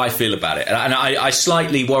 That's how I feel about it. And I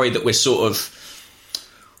slightly worry that we're sort of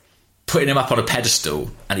putting him up on a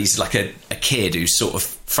pedestal and he's like a kid who's sort of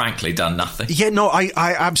frankly done nothing. Yeah, no, I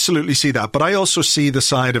absolutely see that. But I also see the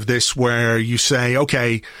side of this where you say,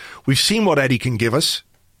 okay, we've seen what Eddie can give us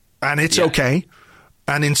and it's okay.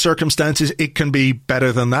 And in circumstances, it can be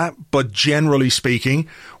better than that. But generally speaking,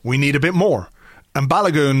 we need a bit more. And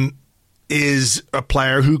Balogun is a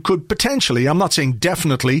player who could potentially, I'm not saying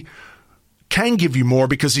definitely, can give you more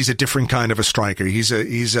because he's a different kind of a striker. He's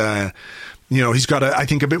got I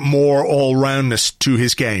think a bit more all-roundness to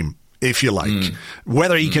his game, if you like.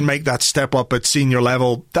 Whether he can make that step up at senior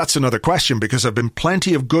level, that's another question, because there have been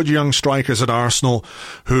plenty of good young strikers at Arsenal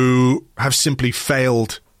who have simply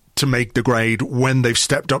failed to make the grade when they've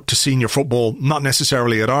stepped up to senior football, not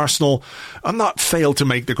necessarily at Arsenal. I'm not failed to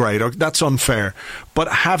make the grade, that's unfair, but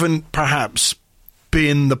haven't perhaps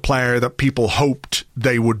been the player that people hoped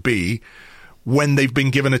they would be when they've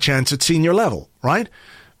been given a chance at senior level, right?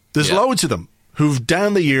 There's loads of them who've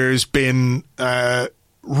down the years been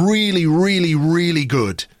really, really, really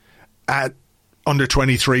good at under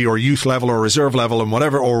 23 or youth level or reserve level and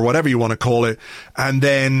whatever you want to call it. And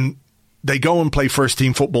then they go and play first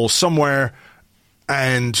team football somewhere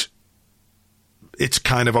and it's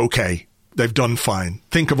kind of okay. They've done fine.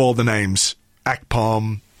 Think of all the names.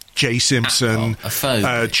 Akpom, Jay Simpson,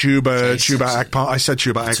 Chuba Akpom. I said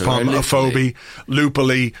Chuba Akpom, Afobe,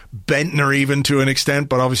 Lupoli, Bentner even to an extent,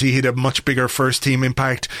 but obviously he had a much bigger first team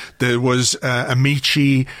impact. There was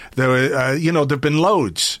Amici. There've been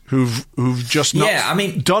loads who've just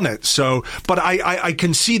not done it. So, but I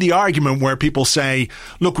can see the argument where people say,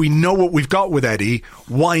 look, we know what we've got with Eddie.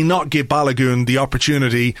 Why not give Balogun the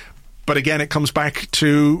opportunity? But again, it comes back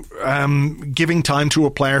to giving time to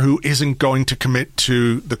a player who isn't going to commit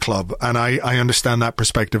to the club. And I understand that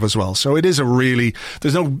perspective as well. So it is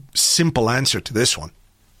there's no simple answer to this one.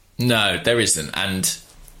 No, there isn't. And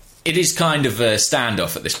it is kind of a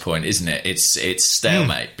standoff at this point, isn't it? It's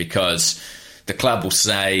stalemate because the club will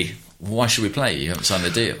say, why should we play you? You haven't signed the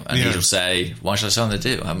deal. And he'll say, why should I sign the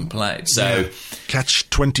deal? I haven't played. So Catch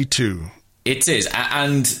 22. It is.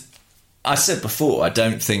 And I said before, I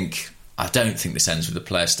don't think this ends with the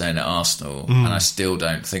player staying at Arsenal, and I still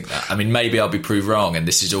don't think that. I mean, maybe I'll be proved wrong, and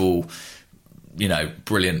this is all,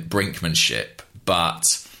 brilliant brinkmanship. But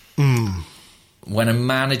when a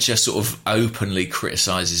manager sort of openly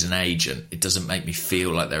criticises an agent, it doesn't make me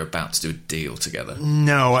feel like they're about to do a deal together.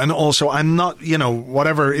 No, and also I'm not,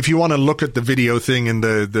 whatever. If you want to look at the video thing in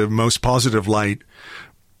the most positive light,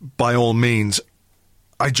 by all means.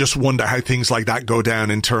 I just wonder how things like that go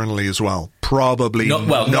down internally as well. Probably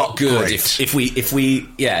not good. Great. If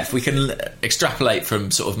we can extrapolate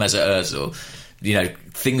from sort of Mesut Ozil,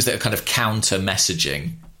 things that are kind of counter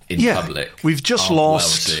messaging in public. We've just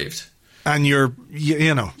lost, well received. And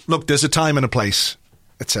look, there's a time and a place,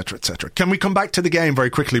 etc., etc. Can we come back to the game very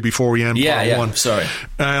quickly before we end part one? Sorry.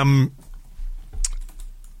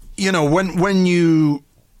 When you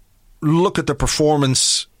look at the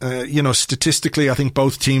performance, statistically, I think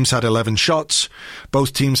both teams had 11 shots.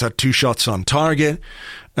 Both teams had 2 shots on target.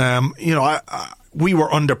 We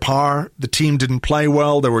were under par. The team didn't play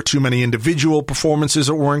well. There were too many individual performances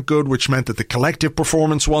that weren't good, which meant that the collective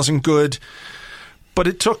performance wasn't good. But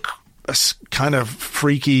it took a kind of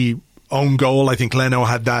freaky own goal. I think Leno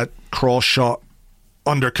had that cross shot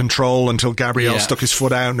under control until Gabriel stuck his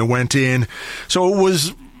foot out and it went in. So it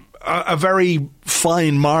was a very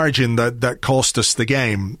fine margin that cost us the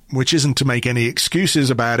game, which isn't to make any excuses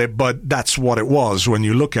about it, but that's what it was when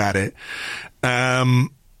you look at it.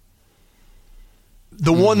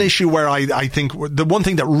 The one issue where I think the one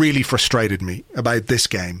thing that really frustrated me about this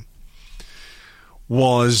game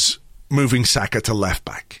was moving Saka to left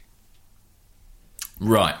back.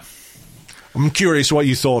 Right. I'm curious what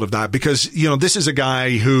you thought of that, because, this is a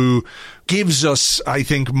guy who gives us, I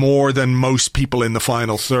think, more than most people in the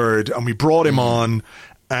final third, and we brought him on,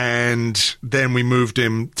 and then we moved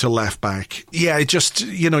him to left back. Yeah, it just,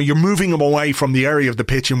 you're moving him away from the area of the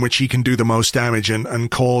pitch in which he can do the most damage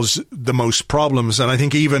and cause the most problems. And I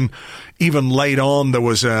think even late on, there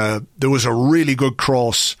was a really good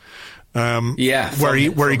cross. Where he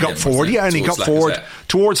got forward. Yeah, and he got forward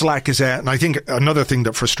towards Lacazette. And I think another thing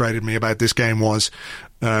that frustrated me about this game was,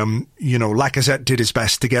 Lacazette did his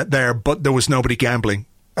best to get there, but there was nobody gambling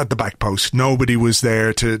at the back post. Nobody was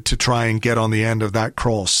there to try and get on the end of that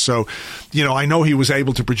cross. So, I know he was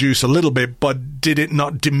able to produce a little bit, but did it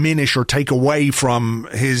not diminish or take away from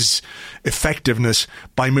his effectiveness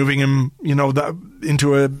by moving him,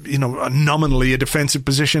 into a nominally a defensive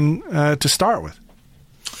position to start with?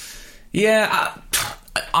 Yeah,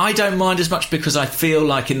 I don't mind as much, because I feel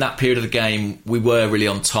like in that period of the game we were really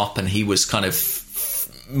on top and he was kind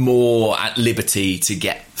of more at liberty to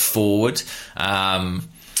get forward.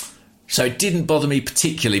 So it didn't bother me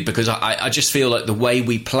particularly, because I just feel like the way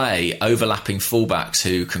we play, overlapping fullbacks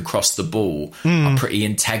who can cross the ball, are pretty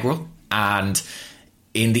integral. And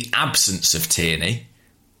in the absence of Tierney,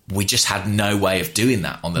 we just had no way of doing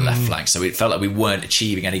that on the left flank. So it felt like we weren't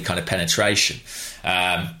achieving any kind of penetration.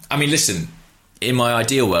 Listen, in my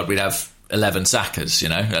ideal world, we'd have 11 Sakas,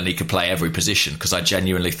 and he could play every position, because I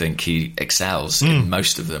genuinely think he excels in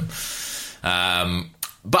most of them.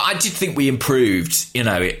 But I did think we improved, in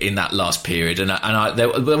that last period. And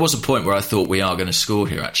there was a point where I thought we are going to score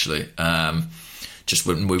here, actually. Just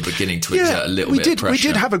when we were beginning to exert a little bit of pressure. We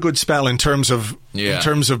did have a good spell in terms of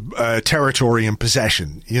territory and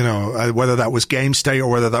possession, whether that was game state or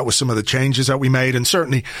whether that was some of the changes that we made. And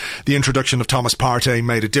certainly the introduction of Thomas Partey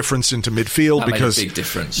made a difference into midfield, because made a big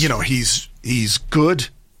difference. He's good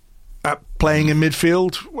at playing in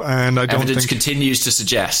midfield, and I don't Evidence think continues to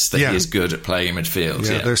suggest that he is good at playing in midfield.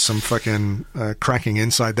 Yeah, there's some fucking cracking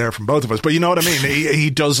insight there from both of us. But you know what I mean? He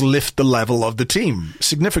does lift the level of the team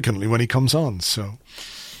significantly when he comes on. So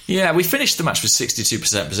yeah, we finished the match with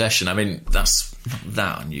 62% possession. I mean, that's not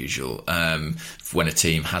that unusual when a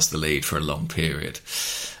team has the lead for a long period.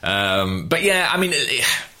 But yeah, I mean,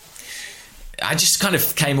 I just kind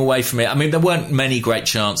of came away from it. I mean, there weren't many great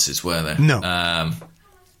chances, were there? No.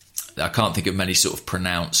 I can't think of many sort of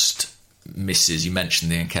pronounced misses. You mentioned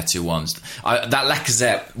the Nketiah ones. That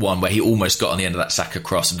Lacazette one where he almost got on the end of that Saka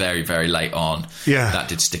cross very, very late on. Yeah. That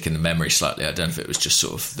did stick in the memory slightly. I don't know if it was just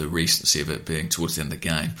sort of the recency of it being towards the end of the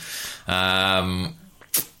game.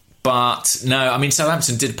 But no, I mean,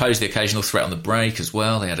 Southampton did pose the occasional threat on the break as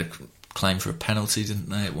well. They had a claim for a penalty, didn't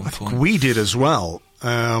they, at one point? We did as well.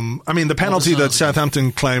 The penalty that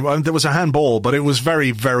Southampton claimed, there was a handball, but it was very,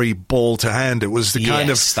 very ball to hand. It was the kind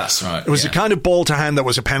of that's right. It was the kind of ball to hand that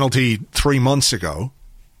was a penalty 3 months ago.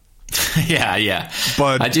 Yeah.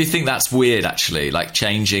 But I do think that's weird, actually. Like,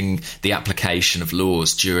 changing the application of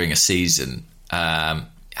laws during a season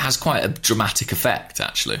has quite a dramatic effect,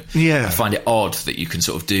 actually. Yeah, I find it odd that you can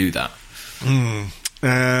sort of do that.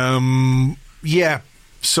 Yeah.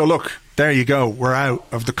 So look, there you go. We're out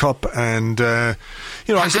of the cup, and I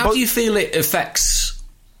suppose. How do you feel it affects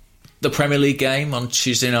the Premier League game on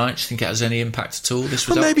Tuesday night? Do you think it has any impact at all? This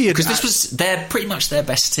was because this was pretty much their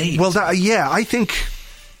best team. Well, I think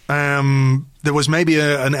there was maybe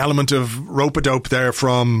an element of rope-a-dope there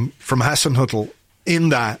from Hasenhüttl, in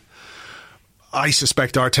that I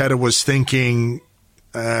suspect Arteta was thinking,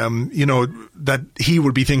 that he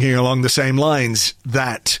would be thinking along the same lines,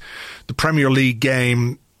 that the Premier League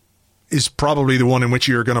game is probably the one in which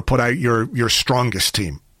you're going to put out your strongest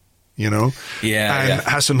team. you know? And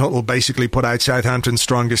Hasenhüttl basically put out Southampton's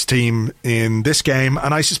strongest team in this game,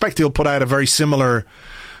 and I suspect he'll put out a very similar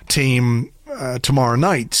team tomorrow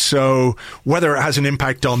night. So whether it has an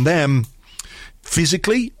impact on them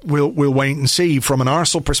physically, we'll wait and see. From an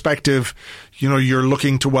Arsenal perspective, you know, you're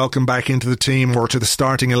looking to welcome back into the team or to the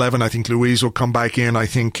starting 11. I think Luiz will come back in. I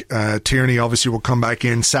think Tierney obviously will come back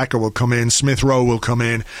in. Saka will come in. Smith Rowe will come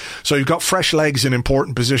in. So you've got fresh legs in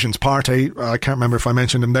important positions. Partey, I can't remember if I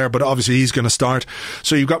mentioned him there, but obviously he's going to start.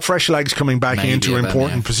 So you've got fresh legs coming back into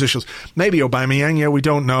important positions. Maybe Aubameyang, yeah, we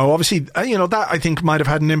don't know. Obviously, you know, that I think might have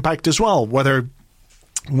had an impact as well. Whether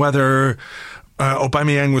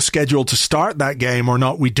Aubameyang was scheduled to start that game or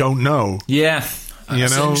not, we don't know. Yeah.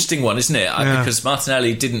 It's an interesting one, isn't it? Because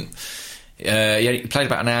Martinelli didn't... he played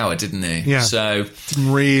about an hour, didn't he? Yeah. So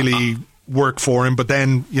didn't really work for him. But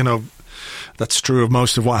then, you know, that's true of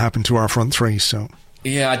most of what happened to our front three. So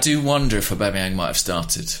yeah, I do wonder if Aubameyang might have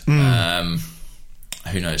started.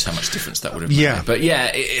 Who knows how much difference that would have made. Yeah. But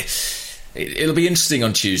yeah, it'll be interesting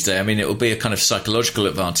on Tuesday. I mean, it will be a kind of psychological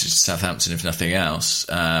advantage to Southampton, if nothing else.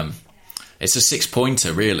 It's a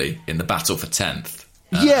 6-pointer, really, in the battle for 10th.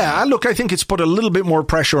 Look, I think it's put a little bit more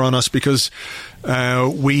pressure on us because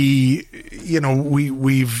we've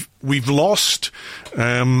lost.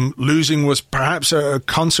 Losing was perhaps a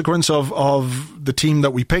consequence of the team that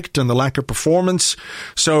we picked and the lack of performance.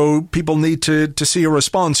 So people need to see a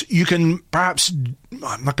response. You can perhaps,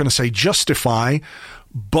 I'm not going to say justify,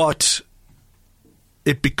 but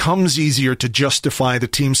it becomes easier to justify the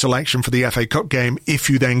team selection for the FA Cup game if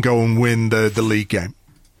you then go and win the league game.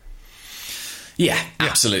 Yeah,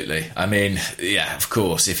 absolutely. I mean, yeah, of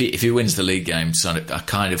course. If he wins the league game, so I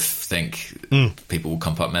kind of think people will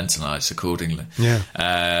compartmentalise accordingly. Yeah.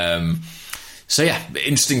 So yeah,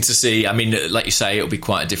 interesting to see. I mean, like you say, it'll be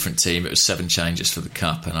quite a different team. It was 7 changes for the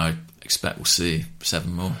Cup, and I expect we'll see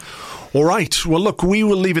 7 more. All right. Well, look, we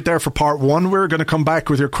will leave it there for part 1. We're going to come back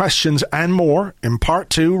with your questions and more in part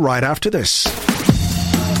 2 right after this.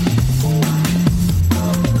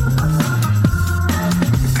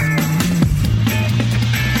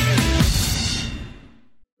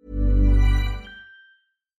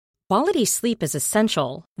 Quality sleep is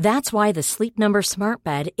essential. That's why the Sleep Number Smart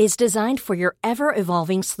Bed is designed for your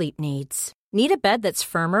ever-evolving sleep needs. Need a bed that's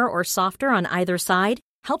firmer or softer on either side?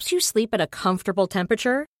 Helps you sleep at a comfortable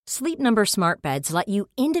temperature? Sleep Number Smart Beds let you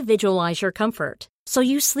individualize your comfort, so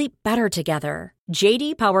you sleep better together.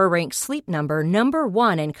 J.D. Power ranks Sleep Number number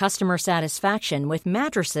 1 in customer satisfaction with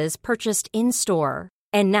mattresses purchased in-store.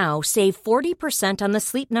 And now save 40% on the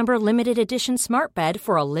Sleep Number Limited Edition Smart Bed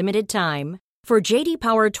for a limited time. For J.D.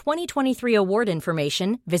 Power 2023 award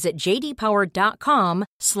information, visit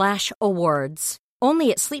jdpower.com/awards.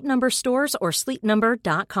 Only at Sleep Number stores or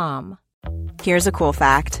sleepnumber.com. Here's a cool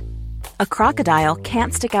fact. A crocodile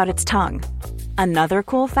can't stick out its tongue. Another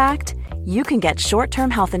cool fact, you can get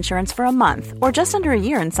short-term health insurance for a month or just under a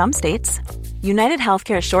year in some states. United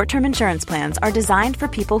Healthcare short-term insurance plans are designed for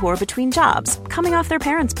people who are between jobs, coming off their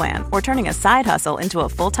parents' plan, or turning a side hustle into a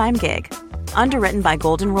full-time gig. Underwritten by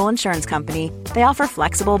Golden Rule Insurance Company, they offer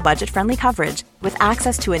flexible, budget-friendly coverage with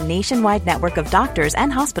access to a nationwide network of doctors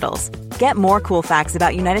and hospitals. Get more cool facts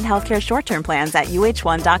about United Healthcare short-term plans at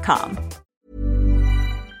uh1.com.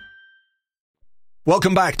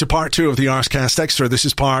 Welcome back to part 2 of the Arscast Extra. This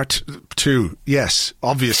is part 2. Yes,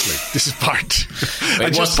 obviously. This is part 2.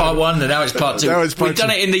 It was part 1 and now it's part 2. We've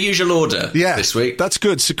done it in the usual order this week. That's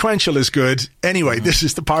good. Sequential is good. Anyway, this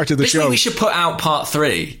is the part of the show. This week we should put out part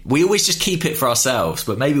 3. We always just keep it for ourselves,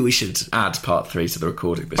 but maybe we should add part 3 to the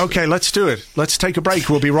recording this week. Okay, let's do it. Let's take a break.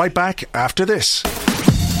 We'll be right back after this.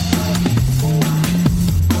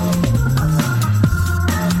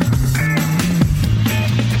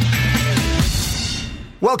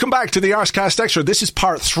 Welcome back to the Arscast Extra. This is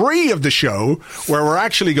part 3 of the show, where we're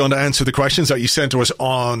actually going to answer the questions that you sent to us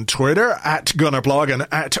on Twitter, at Gunnerblog and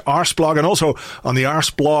at Arsblog, and also on the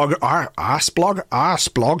Arsblog,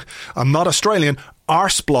 I'm not Australian,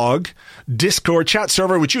 Arsblog Discord chat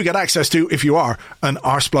server, which you get access to if you are an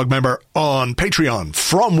Arsblog member on Patreon,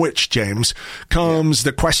 from which, James, comes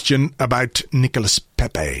the question about Nicolas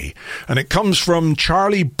Pepe. And it comes from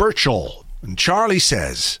Charlie Birchall. And Charlie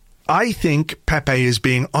says, I think Pepe is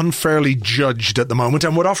being unfairly judged at the moment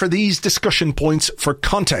and would offer these discussion points for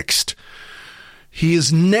context. He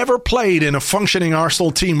has never played in a functioning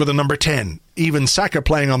Arsenal team with a number 10. Even Saka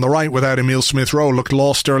playing on the right without Emile Smith-Rowe looked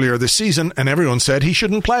lost earlier this season, and everyone said he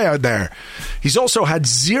shouldn't play out there. He's also had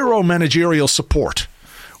zero managerial support.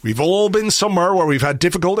 We've all been somewhere where we've had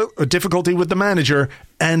difficulty with the manager,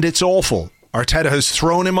 and it's awful. Arteta has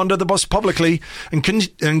thrown him under the bus publicly and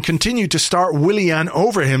continued to start Willian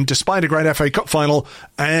over him despite a great FA Cup final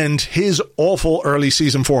and his awful early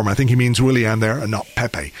season form. I think he means Willian there and not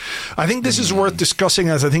Pepe. I think this is worth discussing,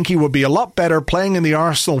 as I think he would be a lot better playing in the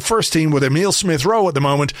Arsenal first team with Emile Smith-Rowe at the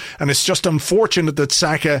moment, and it's just unfortunate that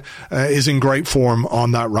Saka is in great form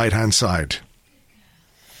on that right-hand side.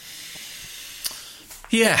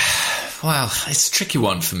 Yeah, well, it's a tricky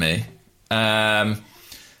one for me.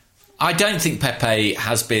 I don't think Pepe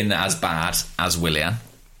has been as bad as Willian.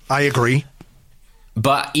 I agree.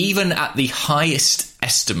 But even at the highest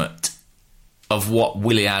estimate of what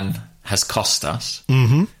Willian has cost us,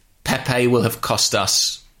 Pepe will have cost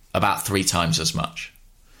us about 3 times as much.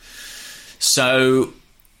 So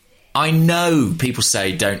I know people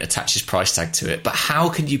say don't attach his price tag to it, but how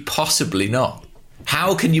can you possibly not?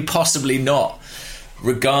 How can you possibly not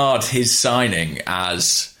regard his signing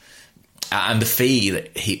as... and the fee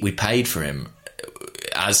that we paid for him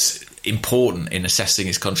as important in assessing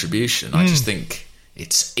his contribution? I just think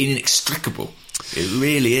it's inextricable. It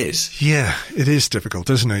really is. Yeah, it is difficult,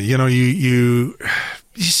 isn't it? You know, you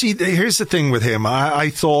see, here's the thing with him. I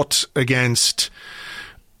thought against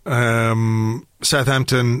Southampton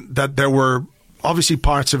that there were obviously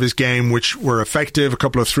parts of his game which were effective. A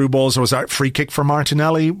couple of through balls. There was that free kick for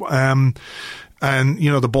Martinelli. And, you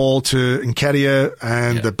know, the ball to Nketiah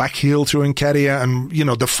and the back heel to Nketiah and, you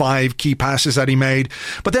know, the 5 key passes that he made.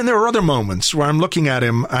 But then there are other moments where I'm looking at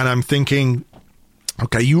him and I'm thinking,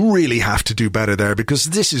 okay, you really have to do better there because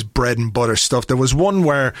this is bread and butter stuff. There was one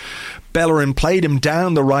where Bellerin played him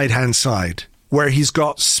down the right-hand side where he's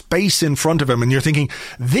got space in front of him and you're thinking,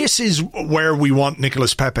 this is where we want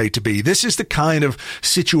Nicolas Pepe to be. This is the kind of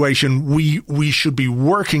situation we should be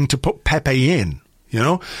working to put Pepe in, you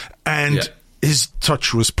know? And... his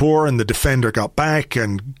touch was poor and the defender got back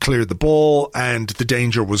and cleared the ball and the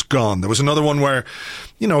danger was gone. There was another one where,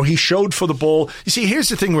 you know, he showed for the ball. You see, here's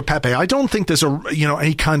the thing with Pepe. I don't think there's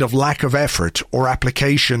any kind of lack of effort or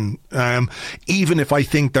application, even if I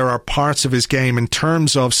think there are parts of his game in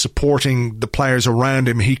terms of supporting the players around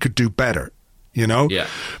him he could do better, you know? Yeah.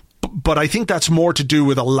 But I think that's more to do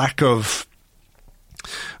with a lack of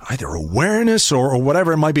either awareness or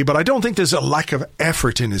whatever it might be, but I don't think there's a lack of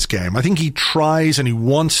effort in his game. I think he tries and he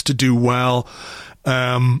wants to do well,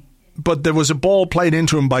 but there was a ball played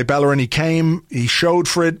into him by Bellerin. He came, he showed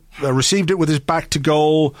for it, received it with his back to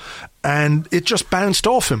goal, and it just bounced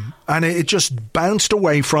off him, and it just bounced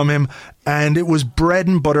away from him, and it was bread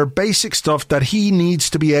and butter, basic stuff that he needs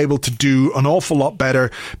to be able to do an awful lot better,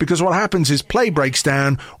 because what happens is play breaks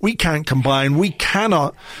down, we can't combine, we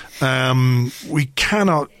cannot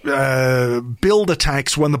build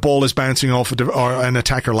attacks when the ball is bouncing off an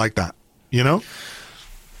attacker like that, you know?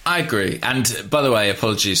 I agree. And by the way,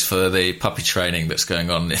 apologies for the puppy training that's going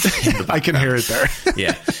on in the background. I can hear it there.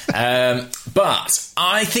 Yeah. But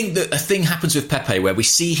I think that a thing happens with Pepe where we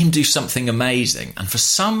see him do something amazing. And for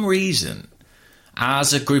some reason,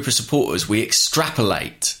 as a group of supporters, we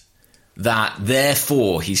extrapolate that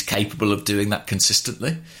therefore he's capable of doing that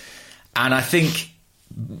consistently. And I think,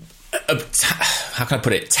 how can I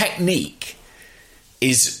put it? Technique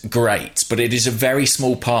is great, but it is a very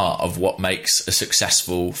small part of what makes a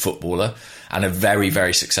successful footballer and a very,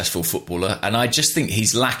 very successful footballer. And I just think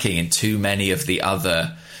he's lacking in too many of the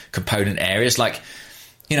other component areas. Like,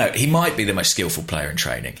 you know, he might be the most skillful player in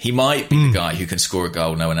training. He might be the guy who can score a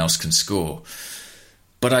goal no one else can score.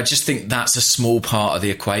 But I just think that's a small part of the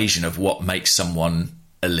equation of what makes someone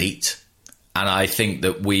elite. And I think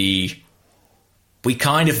that we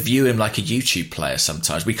kind of view him like a YouTube player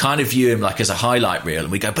sometimes. We kind of view him like as a highlight reel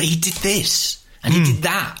and we go, but he did this and he did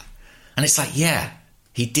that. And it's like, yeah,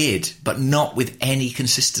 he did, but not with any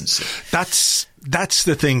consistency. That's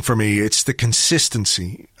the thing for me. It's the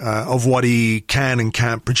consistency of what he can and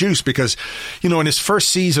can't produce, because, you know, in his first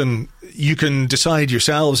season, you can decide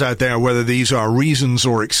yourselves out there whether these are reasons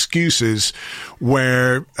or excuses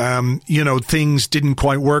where, you know, things didn't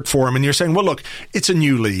quite work for him. And you're saying, well, look, it's a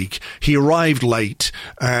new league. He arrived late,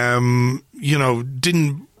 you know,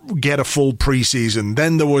 didn't get a full preseason.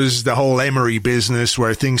 Then there was the whole Emery business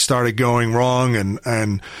where things started going wrong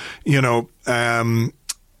and you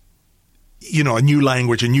know, a new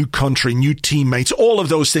language, a new country, new teammates, all of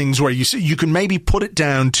those things where you can maybe put it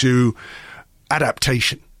down to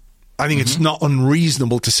adaptation. I think it's not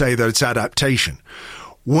unreasonable to say that it's adaptation.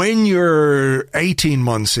 When you're 18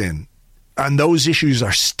 months in and those issues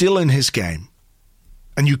are still in his game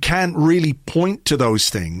and you can't really point to those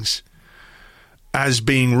things as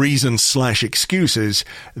being reasons/excuses,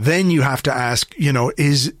 then you have to ask, you know,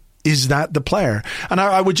 is that the player? And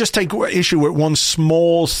I would just take issue with one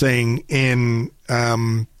small thing in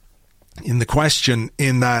in the question,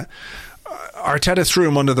 in that Arteta threw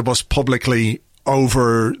him under the bus publicly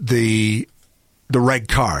over the red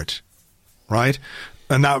card, right?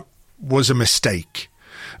 And that was a mistake.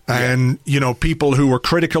 And, people who were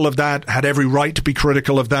critical of that had every right to be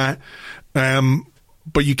critical of that.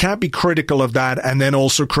 But you can't be critical of that and then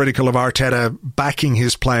also critical of Arteta backing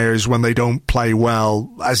his players when they don't play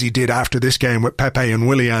well, as he did after this game with Pepe and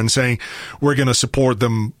Willian, saying, we're going to support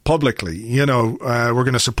them publicly. We're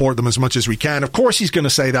going to support them as much as we can. Of course, he's going to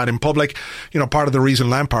say that in public. Part of the reason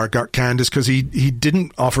Lampard got canned is because he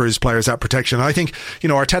didn't offer his players that protection. I think,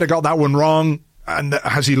 Arteta got that one wrong. And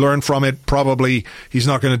has he learned from it? Probably he's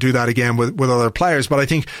not going to do that again with other players. But I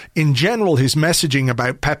think in general, his messaging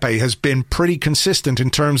about Pepe has been pretty consistent in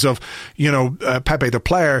terms of, Pepe, the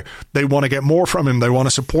player, they want to get more from him. They want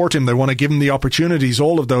to support him. They want to give him the opportunities,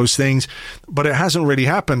 all of those things. But it hasn't really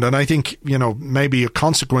happened. And I think, maybe a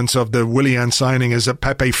consequence of the Willian signing is that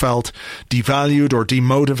Pepe felt devalued or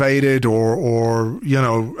demotivated or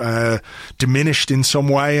diminished in some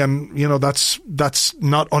way. And, that's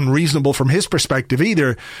not unreasonable from his perspective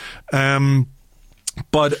either.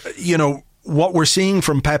 But, what we're seeing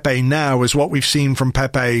from Pepe now is what we've seen from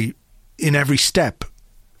Pepe in every step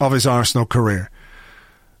of his Arsenal career.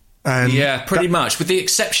 And pretty much, with the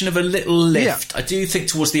exception of a little lift. I do think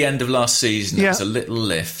towards the end of last season there was a little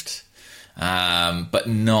lift, but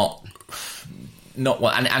not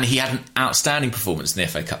one. And he had an outstanding performance in the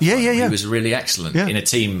FA Cup. He was really excellent in a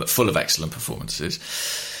team full of excellent performances.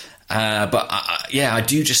 But I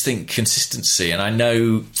do just think consistency, and I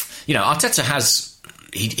know, Arteta has.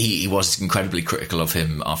 He was incredibly critical of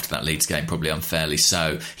him after that Leeds game, probably unfairly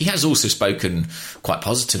so. He has also spoken quite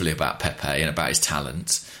positively about Pepe and about his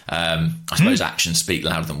talent. I suppose actions speak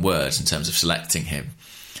louder than words in terms of selecting him.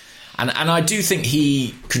 And I do think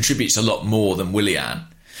he contributes a lot more than Willian.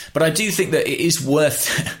 But I do think that it is worth...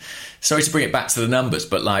 sorry to bring it back to the numbers,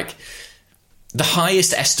 but the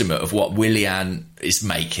highest estimate of what Willian is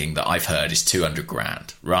making that I've heard is 200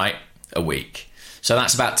 grand, right? A week. So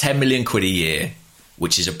that's about 10 million quid a year,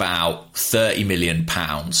 which is about 30 million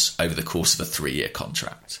pounds over the course of a 3-year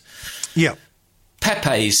contract. Yeah.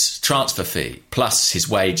 Pepe's transfer fee plus his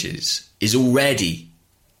wages is already,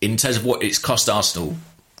 in terms of what it's cost Arsenal,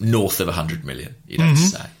 north of 100 million, you'd have to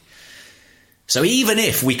say. So even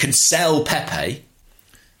if we can sell Pepe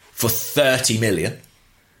for 30 million,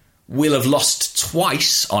 we'll have lost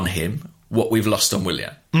twice on him what we've lost on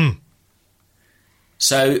Willian.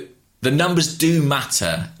 So the numbers do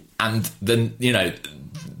matter, and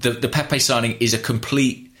the Pepe signing is a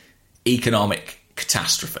complete economic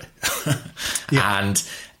catastrophe. And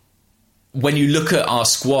when you look at our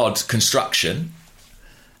squad construction,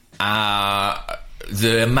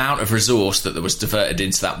 the amount of resource that was diverted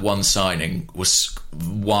into that one signing was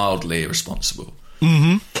wildly irresponsible.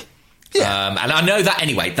 And I know that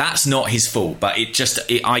anyway, that's not his fault, but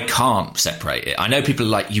I can't separate it. I know people are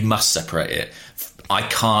like, you must separate it. I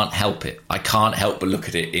can't help it. I can't help but look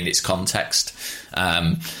at it in its context.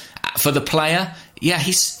 For the player,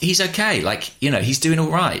 he's okay. He's doing all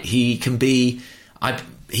right. He can be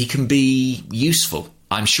useful.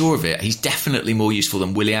 I'm sure of it. He's definitely more useful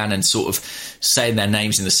than Willian, and sort of saying their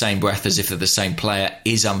names in the same breath as if they're the same player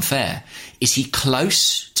is unfair. Is he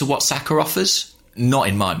close to what Saka offers? Not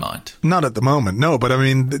in my mind. Not at the moment, no. But I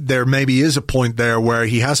mean, there maybe is a point there where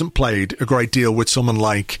he hasn't played a great deal with someone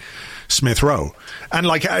like Smith Rowe. And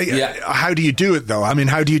how do you do it though? I mean,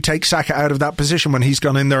 how do you take Saka out of that position when he's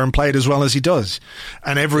gone in there and played as well as he does?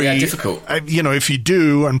 And difficult. If you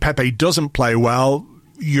do and Pepe doesn't play well,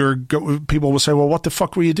 people will say, well, what the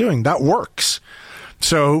fuck were you doing? That works.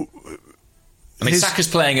 So I mean, Saka's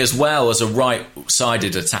playing as well as a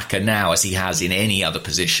right-sided attacker now as he has in any other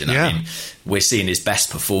position. I mean, we're seeing his best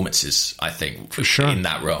performances, I think, for sure, in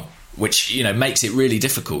that role, which, makes it really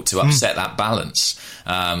difficult to upset that balance.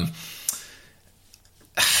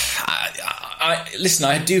 Listen,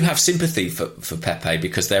 I do have sympathy for Pepe,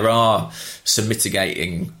 because there are some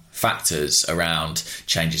mitigating factors around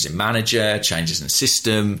changes in manager, changes in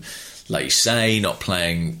system, like you say, not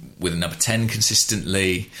playing with a number 10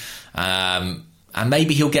 consistently. And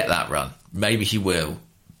maybe he'll get that run. Maybe he will.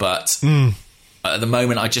 But at the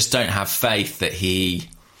moment, I just don't have faith that he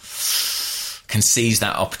can seize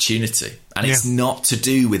that opportunity. And it's not to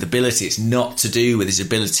do with ability. It's not to do with his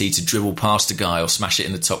ability to dribble past a guy or smash it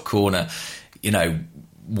in the top corner,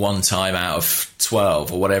 one time out of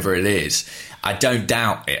 12 or whatever it is. I don't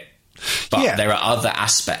doubt it. But there are other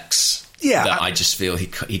aspects that I just feel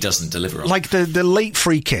he doesn't deliver on. Like the late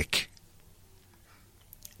free kick.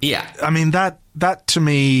 Yeah. I mean, that to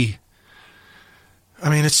me, I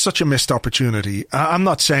mean, it's such a missed opportunity. I'm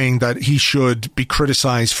not saying that he should be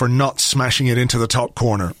criticised for not smashing it into the top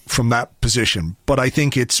corner from that position, but I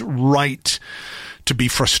think it's right to be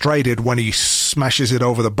frustrated when he smashes it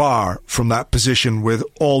over the bar from that position with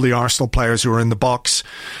all the Arsenal players who are in the box.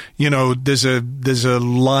 You know, there's a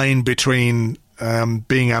line between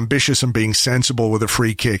being ambitious and being sensible with a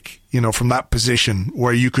free kick, you know, from that position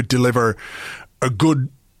where you could deliver a good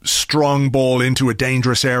strong ball into a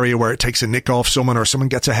dangerous area where it takes a nick off someone or someone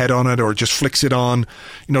gets a head on it or just flicks it on,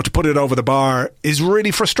 you know, to put it over the bar is really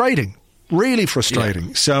frustrating. Really frustrating.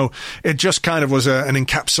 Yeah. So it just kind of was an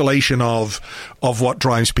encapsulation of what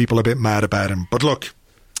drives people a bit mad about him. But look,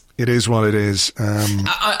 it is what it is.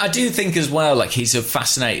 I do think as well, like, he's a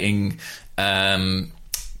fascinating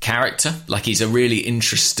character. Like, he's a really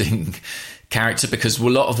interesting character because a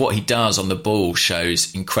lot of what he does on the ball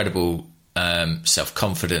shows incredible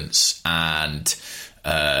self-confidence and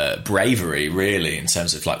bravery, really, in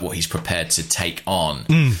terms of like what he's prepared to take on.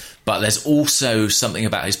 But there's also something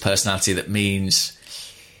about his personality that means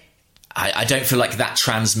I don't feel like that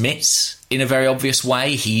transmits in a very obvious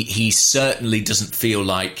way. He certainly doesn't feel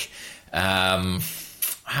like how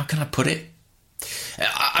can I put it?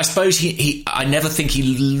 I suppose I never think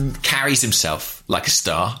he carries himself like a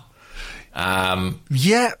star.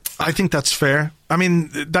 Yeah, I think that's fair. I mean,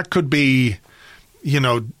 that could be, you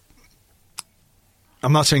know,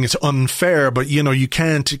 I'm not saying it's unfair, but, you know, you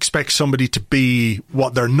can't expect somebody to be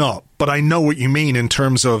what they're not. But I know what you mean in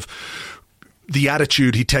terms of the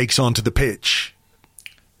attitude he takes onto the pitch.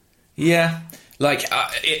 Yeah, like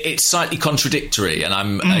it's slightly contradictory, and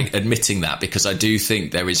I'm admitting that because I do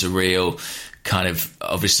think there is a real kind of,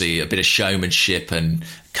 obviously, a bit of showmanship and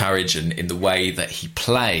courage in the way that he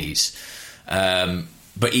plays.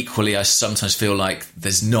 But equally, I sometimes feel like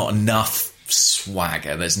there's not enough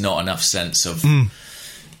swagger. There's not enough sense of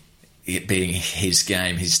it being his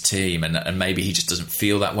game, his team, and maybe he just doesn't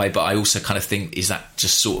feel that way. But I also kind of think, is that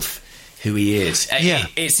just sort of who he is? Yeah.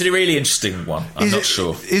 It's a really interesting one. I'm not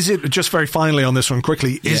sure. Is it, just very finally on this one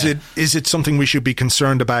quickly, is it something we should be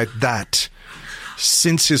concerned about that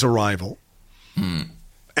since his arrival,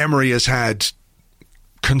 Emery has had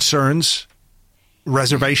concerns,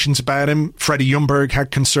 reservations about him? Freddie Ljungberg had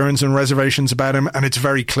concerns and reservations about him, and it's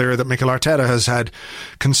very clear that Mikel Arteta has had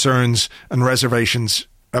concerns and reservations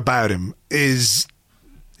about him. Does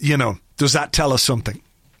that tell us something?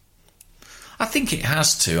 I think it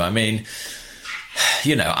has to. I mean,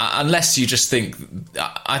 you know, unless you just think...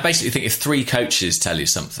 I basically think if three coaches tell you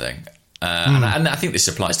something, and I think this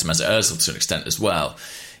applies to Mesut Ozil to an extent as well,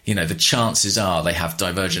 you know, the chances are they have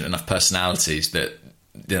divergent enough personalities that,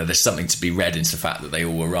 you know, there's something to be read into the fact that they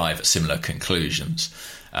all arrive at similar conclusions.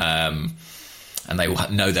 And they all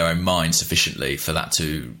know their own mind sufficiently for that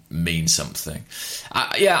to mean something.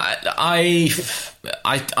 I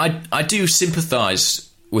do sympathise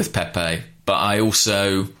with Pepe, but I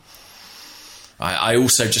also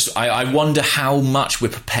wonder how much we're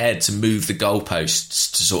prepared to move the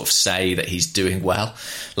goalposts to sort of say that he's doing well.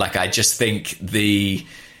 Like, I just think the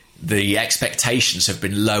expectations have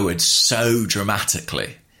been lowered so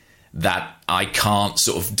dramatically that I can't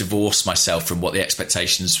sort of divorce myself from what the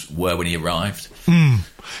expectations were when he arrived.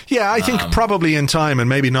 Yeah, I think probably in time, and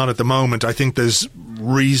maybe not at the moment, I think there's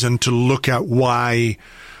reason to look at why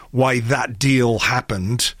that deal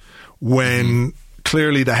happened when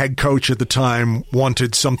clearly the head coach at the time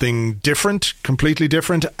wanted something different, completely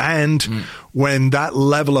different, and when that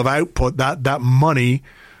level of output, that money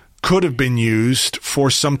could have been used for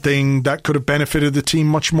something that could have benefited the team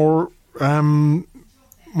much more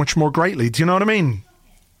greatly. Do you know what I mean?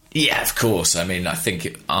 Yeah, of course. I mean, I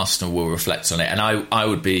think Arsenal will reflect on it, and I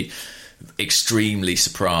would be extremely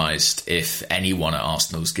surprised if anyone at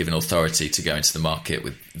Arsenal is given authority to go into the market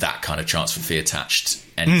with that kind of transfer fee attached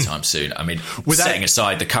anytime soon. I mean, setting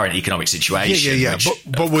aside the current economic situation. Yeah.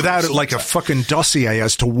 But without it like a fucking dossier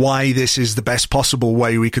as to why this is the best possible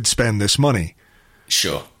way we could spend this money.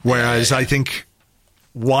 Sure. Whereas I think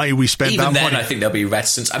why we spend even that then, money... I think there'll be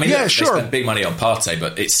reticence. I mean, they spent big money on Partey,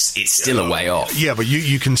 but it's still a way off. Yeah, but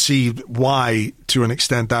you can see why, to an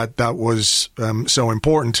extent, that was so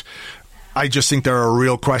important. I just think there are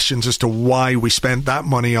real questions as to why we spent that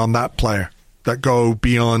money on that player that go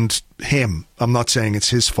beyond him. I'm not saying it's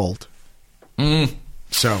his fault.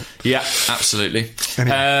 So yeah, absolutely.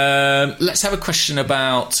 Anyway. Let's have a question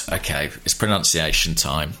about... Okay, it's pronunciation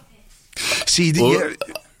time. See,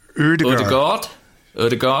 Ødegaard.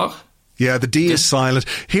 Ødegaard. Yeah, the D is silent.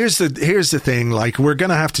 Here's the thing. Like, we're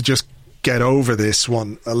going to have to just get over this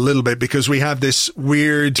one a little bit, because we have this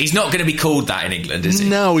weird... He's not going to be called that in England, is he?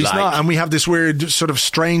 No, he's not. And we have this weird sort of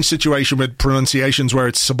strange situation with pronunciations where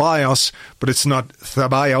it's Ceballos, but it's not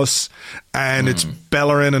Ceballos, and it's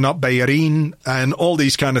Bellerin and not Bellerin, and all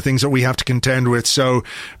these kind of things that we have to contend with. So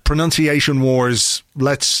pronunciation wars,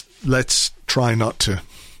 let's try not to,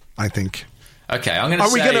 I think. Okay, I'm going to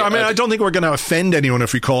say... I don't think we're going to offend anyone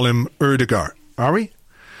if we call him Ødegaard. Are we?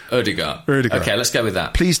 Ødegaard. Okay, let's go with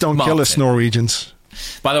that. Please don't kill us, Norwegians.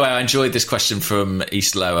 By the way, I enjoyed this question from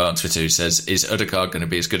East Lower on Twitter, who says, is Ødegaard going to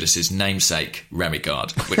be as good as his namesake,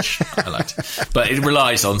 Remigard? Which I liked. But it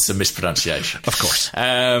relies on some mispronunciation. Of course.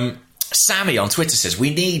 Sammy on Twitter says,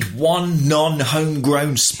 we need one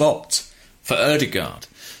non-homegrown spot for Ødegaard.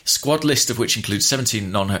 Squad list of which includes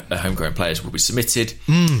 17 non-homegrown players will be submitted.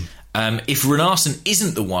 If Runarsson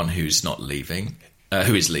isn't the one who is leaving,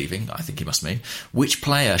 I think he must mean, which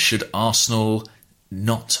player should Arsenal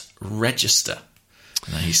not register?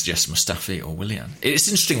 And he suggests Mustafi or Willian. It's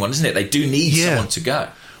an interesting one, isn't it? They do need someone to go.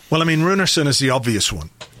 Well, I mean, Runarsson is the obvious one.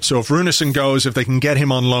 So if Runarsson goes, if they can get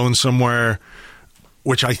him on loan somewhere,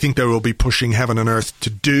 which I think they will be pushing heaven and earth to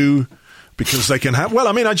do, because they can have... Well,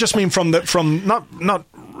 I mean, I just mean from not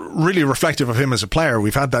really reflective of him as a player.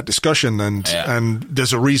 We've had that discussion, and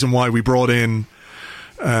there's a reason why we brought in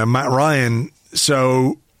Matt Ryan.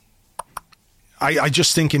 So I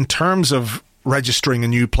just think in terms of registering a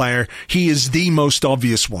new player, he is the most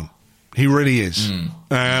obvious one. He really is.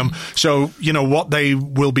 So, you know, what they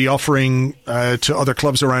will be offering to other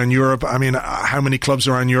clubs around Europe, I mean, how many clubs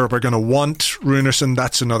around Europe are going to want Runarsson?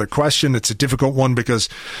 That's another question. It's a difficult one because,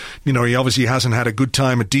 you know, he obviously hasn't had a good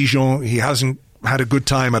time at Dijon. He hasn't had a good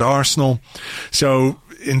time at Arsenal. So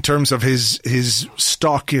in terms of his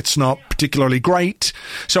stock, it's not particularly great.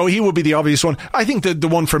 So he would be the obvious one. I think the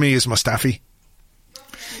one for me is Mustafi.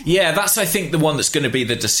 Yeah, that's, I think, the one that's going to be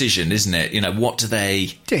the decision, isn't it? You know, what do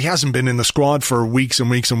they... Yeah, he hasn't been in the squad for weeks and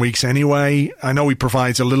weeks and weeks anyway. I know he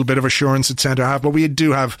provides a little bit of assurance at centre-half, but we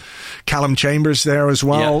do have Callum Chambers there as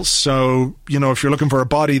well. Yeah. So, you know, if you're looking for a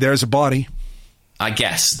body, there's a body. I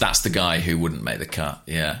guess that's the guy who wouldn't make the cut,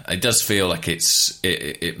 yeah. It does feel like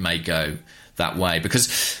it may go that way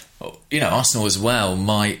because... You know, Arsenal as well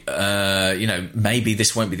might, you know, maybe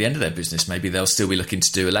this won't be the end of their business. Maybe they'll still be looking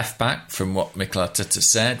to do a left-back from what Mikel Arteta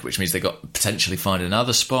said, which means they've got to potentially find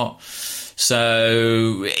another spot.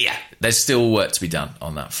 So, yeah, there's still work to be done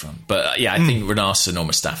on that front. But, yeah, I think Runarsson or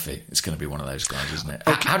Mustafi is going to be one of those guys, isn't it?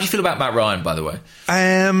 Okay. How do you feel about Matt Ryan, by the way?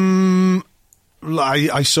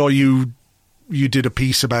 I saw you did a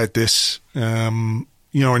piece about this, you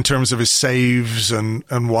know, in terms of his saves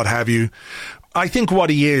and what have you. I think what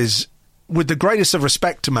he is, with the greatest of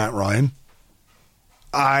respect to Matt Ryan,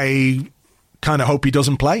 I kind of hope he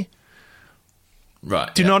doesn't play.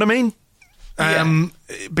 Right. Do you know what I mean? Yeah.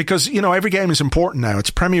 Because, you know, every game is important now. It's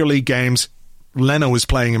Premier League games. Leno is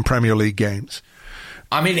playing in Premier League games.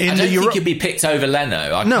 I mean, I don't think he'd be picked over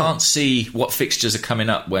Leno. I can't see what fixtures are coming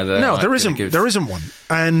up. Whether there isn't one.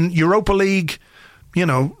 And Europa League, you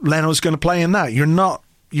know, Leno's going to play in that. You're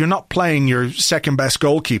not playing your second best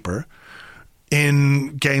goalkeeper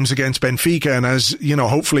in games against Benfica, and as you know,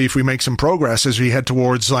 hopefully if we make some progress as we head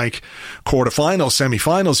towards like quarterfinals,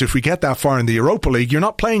 semi-finals, if we get that far in the Europa League, you're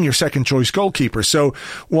not playing your second choice goalkeeper. So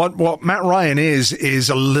what Matt Ryan is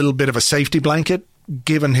a little bit of a safety blanket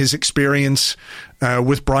given his experience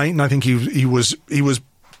with Brighton. I think he was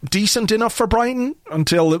decent enough for Brighton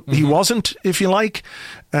until he wasn't, if you like.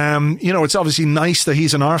 You know, it's obviously nice that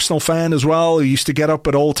he's an Arsenal fan as well. He used to get up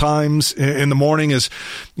at all times in the morning, as,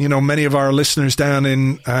 you know, many of our listeners down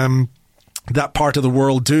in that part of the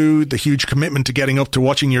world do. The huge commitment to getting up to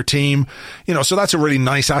watching your team. You know, so that's a really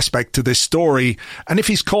nice aspect to this story. And if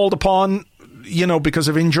he's called upon, you know, because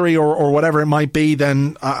of injury or whatever it might be,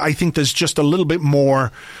 then I think there's just a little bit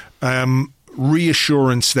more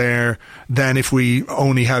reassurance there than if we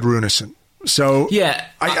only had Runarsson. So yeah,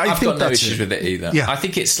 I think got no issues with it either. Yeah. I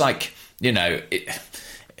think it's like, you know,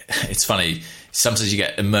 it's funny. Sometimes you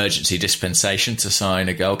get emergency dispensation to sign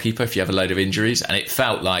a goalkeeper if you have a load of injuries, and it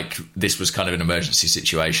felt like this was kind of an emergency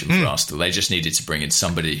situation for Arsenal. They just needed to bring in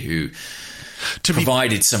somebody who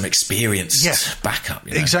provided some experienced backup.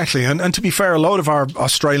 You know? Exactly. And to be fair, a load of our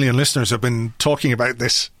Australian listeners have been talking about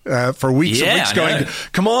this for weeks and weeks, going,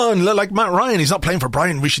 come on, like Matt Ryan, he's not playing for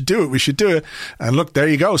Brighton, we should do it. And look, there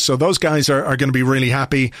you go. So those guys are going to be really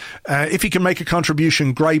happy. If he can make a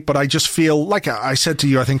contribution, great, but I just feel, like I said to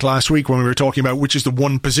you, I think last week when we were talking about which is the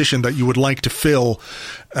one position that you would like to fill,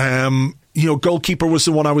 you know, goalkeeper was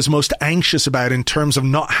the one I was most anxious about in terms of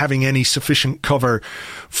not having any sufficient cover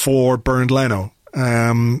for Bernd Leno.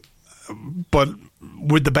 But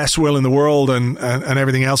with the best will in the world and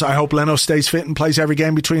everything else, I hope Leno stays fit and plays every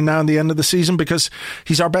game between now and the end of the season, because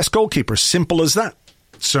he's our best goalkeeper. Simple as that.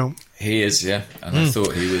 So he is, yeah. And I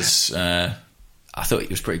thought he was. I thought he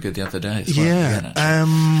was pretty good the other day as well. Yeah.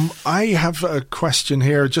 I have a question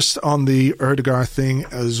here just on the Ødegaard thing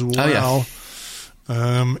as well. Oh,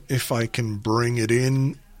 yeah. If I can bring it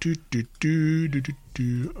in.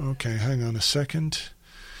 Okay, hang on a second.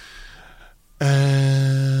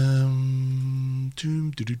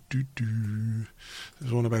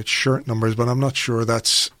 There's one about shirt numbers, but I'm not sure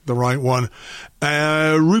that's the right one.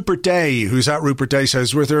 Rupert Day, who's at Rupert Day,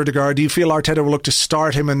 says, with Ødegaard, do you feel Arteta will look to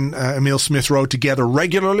start him and Emile Smith-Rowe together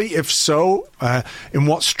regularly? If so, in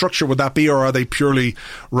what structure would that be, or are they purely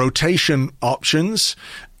rotation options?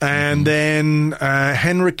 And then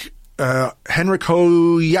Henrik-Ho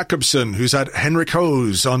Jakobsen, who's at Henrik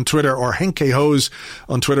Hose on Twitter, or Henke Hose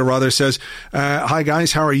on Twitter rather, says, hi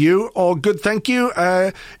guys, how are you? All good, thank you.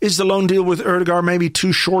 Is the loan deal with Ødegaard maybe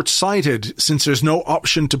too short-sighted, since there's no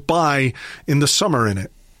option to buy in the summer in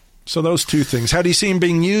it? So those two things. How do you see him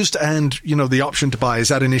being used, and, the option to buy, is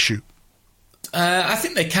that an issue? I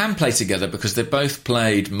think they can play together because they've both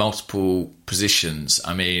played multiple positions.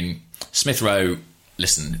 I mean, Smith-Rowe,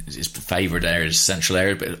 listen, his favourite area is central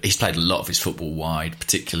area, but he's played a lot of his football wide,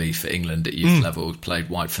 particularly for England at youth level. He played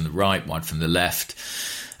wide from the right, wide from the left.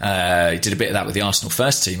 He did a bit of that with the Arsenal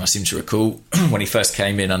first team, I seem to recall, when he first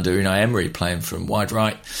came in under Unai Emery, playing from wide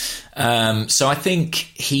right. So I think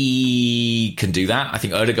he can do that. I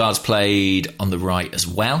think Ødegaard's played on the right as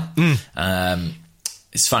well.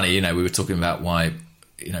 It's funny, we were talking about why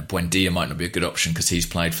Buendia might not be a good option because he's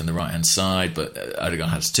played from the right-hand side, but Ødegaard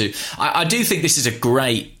has too. I do think this is a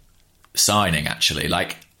great signing, actually.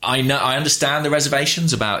 Like, I understand the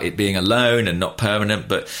reservations about it being a loan and not permanent,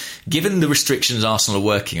 but given the restrictions Arsenal are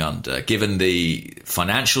working under, given the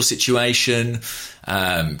financial situation,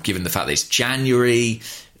 given the fact that it's January,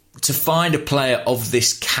 to find a player of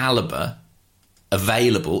this calibre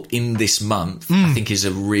available in this month, I think is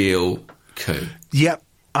a real coup. Yep.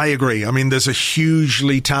 I agree. I mean, there's a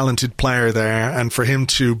hugely talented player there, and for him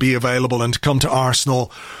to be available and to come to Arsenal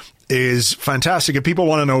is fantastic. If people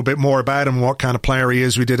want to know a bit more about him, what kind of player he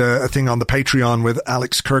is, we did a thing on the Patreon with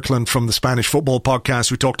Alex Kirkland from the Spanish Football Podcast.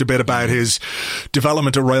 We talked a bit about his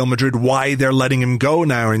development at Real Madrid, why they're letting him go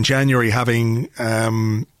now in January, having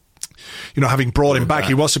brought him back.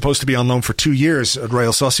 He was supposed to be on loan for 2 years at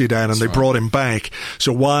Real Sociedad, and they brought him back.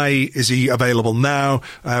 So why is he available now?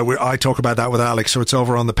 I talk about that with Alex, so it's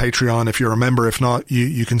over on the Patreon if you're a member. If not,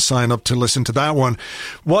 you can sign up to listen to that one.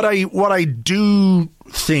 What I do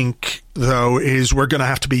think, though, is we're going to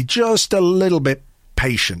have to be just a little bit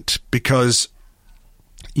patient, because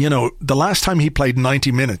the last time he played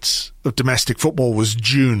 90 minutes of domestic football was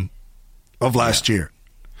June of last year.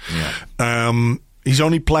 Yeah. He's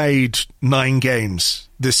only played 9 games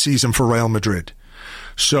this season for Real Madrid.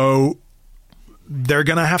 So they're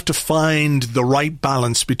going to have to find the right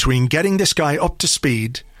balance between getting this guy up to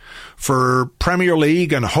speed for Premier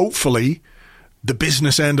League and hopefully the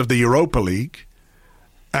business end of the Europa League,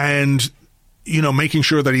 and making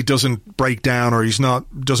sure that he doesn't break down or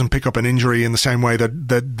doesn't pick up an injury in the same way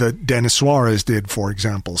that Denis Suarez did, for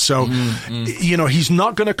example. So, he's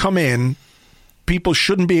not going to come in. People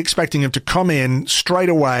shouldn't be expecting him to come in straight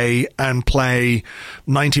away and play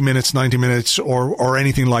 90 minutes or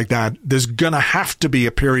anything like that. There's going to have to be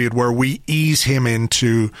a period where we ease him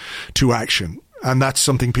into action. And that's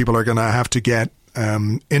something people are going to have to get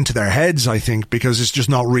into their heads, I think, because it's just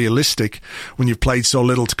not realistic when you've played so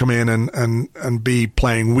little to come in and be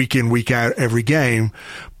playing week in, week out every game.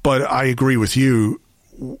 But I agree with you.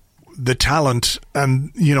 The talent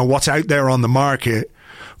and, what's out there on the market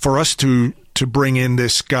for us to bring in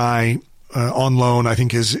this guy on loan, I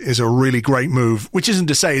think is a really great move, which isn't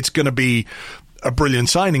to say it's going to be a brilliant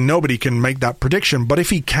signing. Nobody can make that prediction. But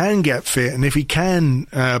if he can get fit and if he can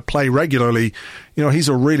play regularly, he's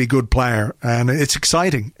a really good player, and it's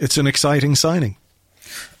exciting. It's an exciting signing.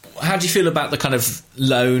 How do you feel about the kind of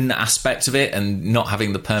loan aspect of it and not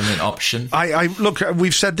having the permanent option? Look,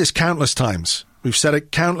 we've said this countless times. We've said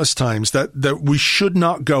it countless times that we should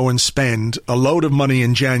not go and spend a load of money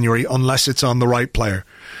in January unless it's on the right player.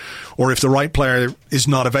 Or if the right player is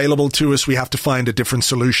not available to us, we have to find a different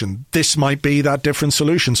solution. This might be that different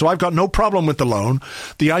solution. So I've got no problem with the loan.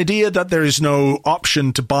 The idea that there is no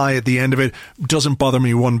option to buy at the end of it doesn't bother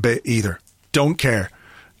me one bit either. Don't care.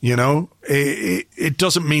 It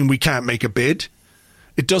doesn't mean we can't make a bid.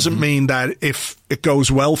 It doesn't mean that if it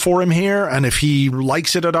goes well for him here and if he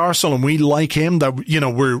likes it at Arsenal and we like him, that,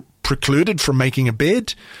 we're precluded from making a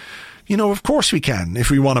bid. Of course we can.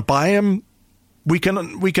 If we want to buy him, we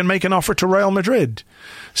can make an offer to Real Madrid.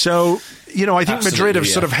 So, you know, I think Absolutely, Madrid have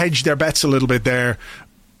sort of hedged their bets a little bit there,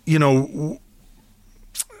 you know,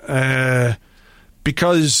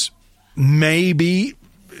 because maybe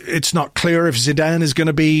it's not clear if Zidane is going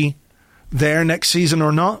to be there next season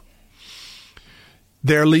or not.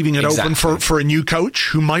 They're leaving it open for a new coach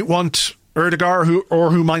who might want Erdegaard or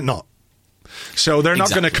who might not. So they're not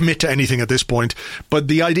going to commit to anything at this point. But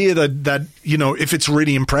the idea that, you know, if it's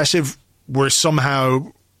really impressive, we're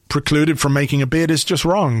somehow precluded from making a bid is just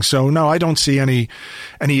wrong. So no, I don't see any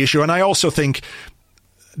issue. And I also think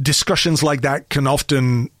discussions like that can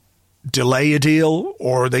often delay a deal,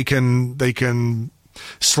 or they can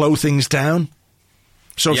slow things down.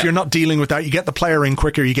 So if you're not dealing with that, you get the player in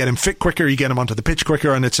quicker, you get him fit quicker, you get him onto the pitch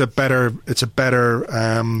quicker, and it's a better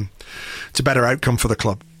outcome for the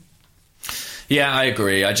club. Yeah, I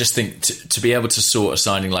agree. I just think to be able to sort a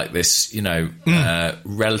signing like this, you know,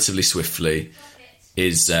 relatively swiftly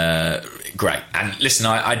is great. And listen,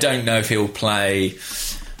 I don't know if he'll play.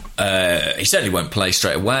 He certainly won't play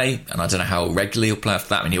straight away, and I don't know how regularly he'll play after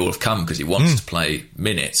that. I mean, he will have come because he wants to play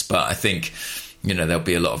minutes, but I think, you know, there'll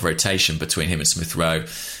be a lot of rotation between him and Smith Rowe.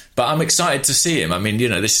 But I'm excited to see him. I mean, you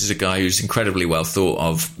know, this is a guy who's incredibly well thought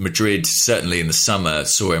of. Madrid, certainly in the summer,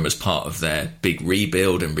 saw him as part of their big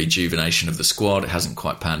rebuild and rejuvenation of the squad. It hasn't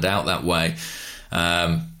quite panned out that way.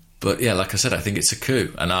 But yeah, like I said, I think it's a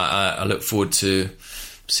coup. And I look forward to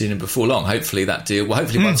seeing him before long. Hopefully that deal, by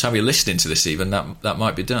the time you're listening to this even, that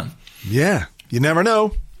might be done. Yeah, you never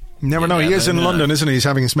know. You never know. He is in London, isn't he? He's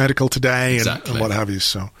having his medical today and what have you,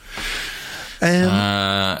 so...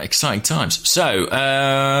 exciting times. So,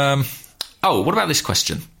 what about this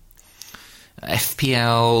question?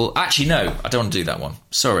 FPL. Actually, no, I don't want to do that one.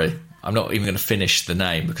 Sorry, I'm not even going to finish the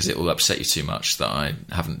name because it will upset you too much that I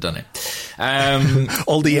haven't done it.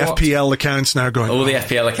 All the FPL accounts now going. All the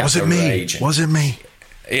FPL accounts are raging. Was it me?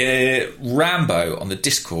 Rambo on the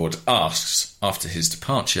Discord asks, after his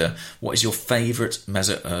departure, what is your favourite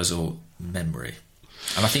Mesut Ozil memory?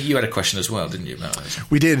 And I think you had a question as well, didn't you, about Ozil?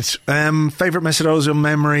 We did. Favourite Mesut Ozil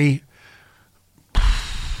memory?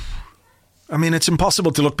 I mean, it's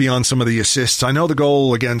impossible to look beyond some of the assists. I know the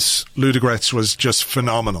goal against Ludogorets was just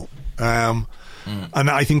phenomenal. And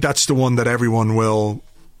I think that's the one that everyone will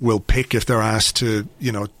pick if they're asked to,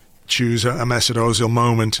 you know, choose a Mesut Ozil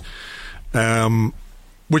moment.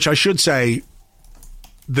 Which I should say,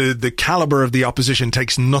 the caliber of the opposition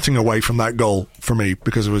takes nothing away from that goal for me,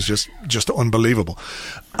 because it was just unbelievable.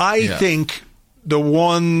 I think the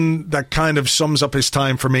one that kind of sums up his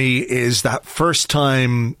time for me is that first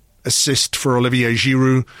time assist for Olivier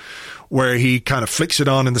Giroud, where he kind of flicks it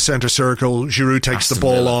on in the centre circle. Giroud takes the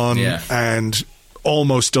ball on and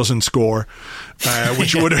almost doesn't score,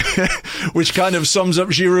 which kind of sums up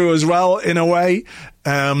Giroud as well in a way.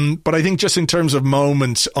 But I think just in terms of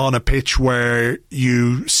moments on a pitch where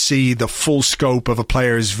you see the full scope of a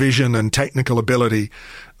player's vision and technical ability,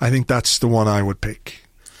 I think that's the one I would pick.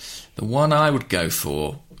 The one I would go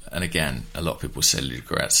for, and again, a lot of people say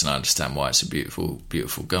Ludogorets, and I understand why it's a beautiful,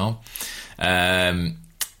 beautiful goal,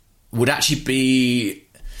 would actually be...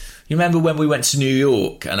 You remember when we went to New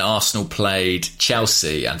York and Arsenal played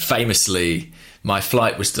Chelsea, and famously my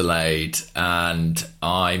flight was delayed and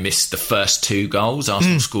I missed the first two goals.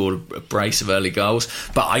 Arsenal scored a brace of early goals,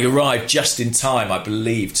 but I arrived just in time, I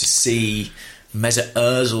believe, to see Mesut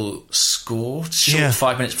Ozil score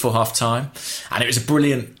 5 minutes before half time, and it was a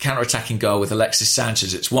brilliant counter-attacking goal with Alexis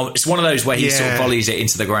Sanchez. It's one of those where he sort of volleys it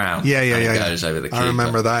into the ground. It goes over the keeper. I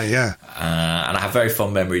remember that. And I have very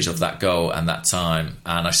fond memories of that goal and that time.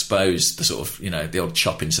 And I suppose the sort of, you know, the old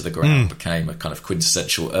chop into the ground became a kind of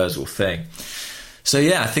quintessential Ozil thing. So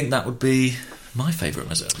yeah, I think that would be my favourite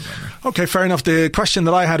Mesut memory. Okay, fair enough. The question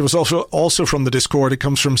that I had was also from the Discord. It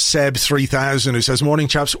comes from Seb3000, who says, "Morning,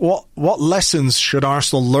 chaps. What lessons should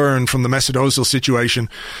Arsenal learn from the Mesut Ozil situation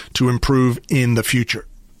to improve in the future?"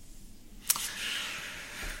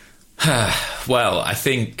 Well, I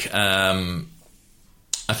think there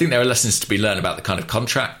are lessons to be learned about the kind of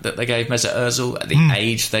contract that they gave Mesut Ozil, at the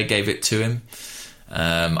age they gave it to him.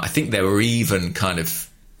 I think there were even kind of,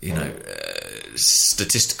 you know,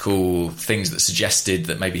 statistical things that suggested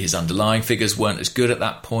that maybe his underlying figures weren't as good at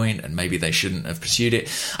that point, and maybe they shouldn't have pursued it.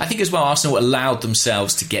 I think as well, Arsenal allowed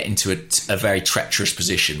themselves to get into a very treacherous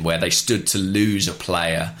position where they stood to lose a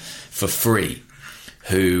player for free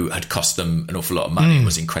who had cost them an awful lot of money and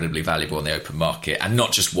was incredibly valuable on the open market, and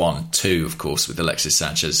not just one, two, of course, with Alexis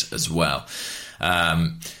Sanchez as well.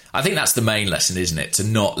 I think that's the main lesson, isn't it? To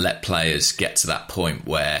not let players get to that point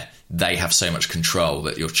where they have so much control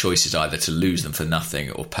that your choice is either to lose them for nothing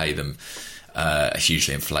or pay them a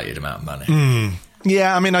hugely inflated amount of money.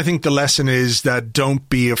 Yeah, I mean, I think the lesson is that don't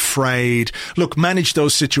be afraid. Look, manage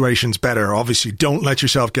those situations better. Obviously, don't let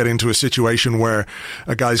yourself get into a situation where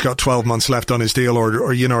a guy's got 12 months left on his deal,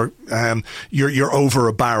 or you're over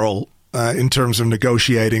a barrel in terms of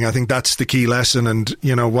negotiating. I think that's the key lesson. And,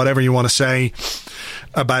 whatever you want to say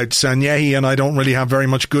about Sanyehi, and I don't really have very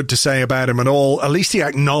much good to say about him at all, at least he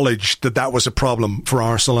acknowledged that was a problem for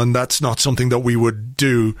Arsenal, and that's not something that we would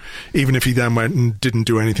do, even if he then went and didn't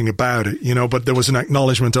do anything about it, but there was an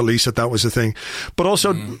acknowledgement at least that was a thing. But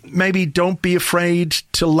also, maybe don't be afraid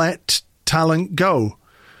to let talent go,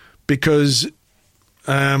 because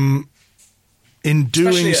in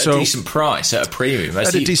doing especially at so, a decent price, at a premium,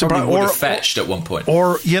 as he probably would have fetched at one point,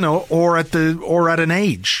 or at an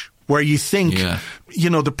age where you think,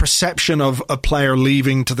 the perception of a player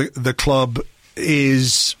leaving to the club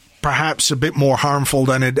is perhaps a bit more harmful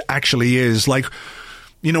than it actually is. Like,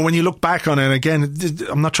 when you look back on it, again,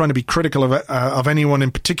 I'm not trying to be critical of anyone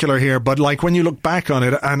in particular here, but like when you look back on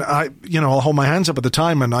it, and I'll hold my hands up at the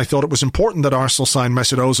time, and I thought it was important that Arsenal signed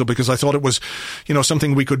Mesut Ozil because I thought it was,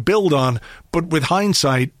 something we could build on. But with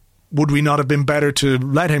hindsight, would we not have been better to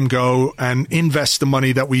let him go and invest the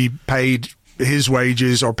money that we paid his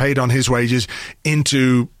wages or paid on his wages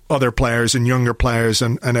into other players and younger players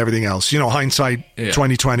and everything else? Hindsight,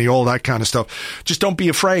 2020, all that kind of stuff. Just don't be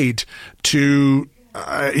afraid to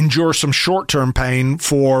endure some short-term pain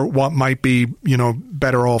for what might be,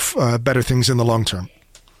 better things in the long term.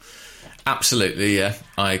 Absolutely, yeah.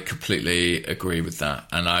 I completely agree with that.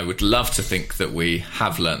 And I would love to think that we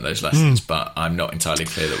have learnt those lessons, but I'm not entirely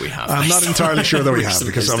clear that we have. I'm not entirely sure that we have,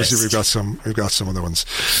 because obviously we've got some other ones.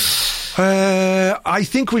 I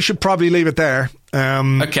think we should probably leave it there.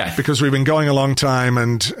 Okay. Because we've been going a long time,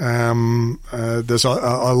 and there's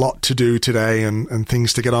a lot to do today and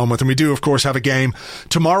things to get on with. And we do, of course, have a game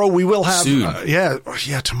tomorrow. We will have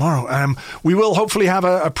tomorrow. We will hopefully have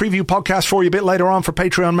a preview podcast for you a bit later on for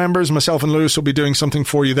Patreon members. Myself and Lewis will be doing something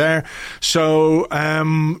for you there. So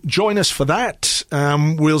join us for that.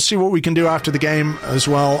 We'll see what we can do after the game as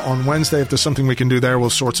well on Wednesday. If there's something we can do there, we'll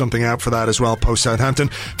sort something out for that as well post Southampton.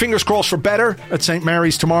 Fingers crossed for better at St.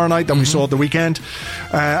 Mary's tomorrow night than we saw at the weekend.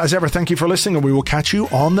 As ever, thank you for listening, and we will catch you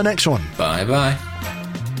on the next one. Bye-bye.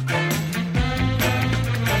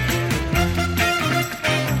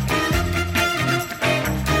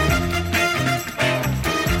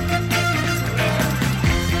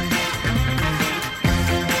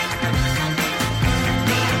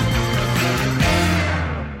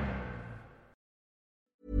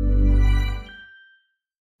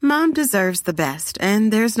 Mom deserves the best,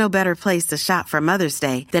 and there's no better place to shop for Mother's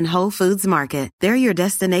Day than Whole Foods Market. They're your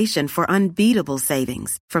destination for unbeatable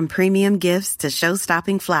savings, from premium gifts to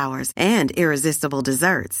show-stopping flowers and irresistible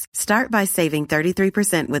desserts. Start by saving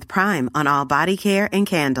 33% with Prime on all body care and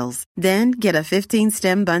candles. Then get a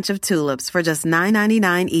 15-stem bunch of tulips for just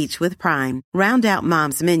 $9.99 each with Prime. Round out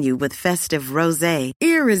Mom's menu with festive rosé,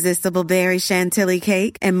 irresistible berry chantilly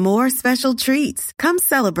cake, and more special treats. Come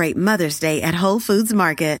celebrate Mother's Day at Whole Foods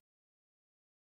Market.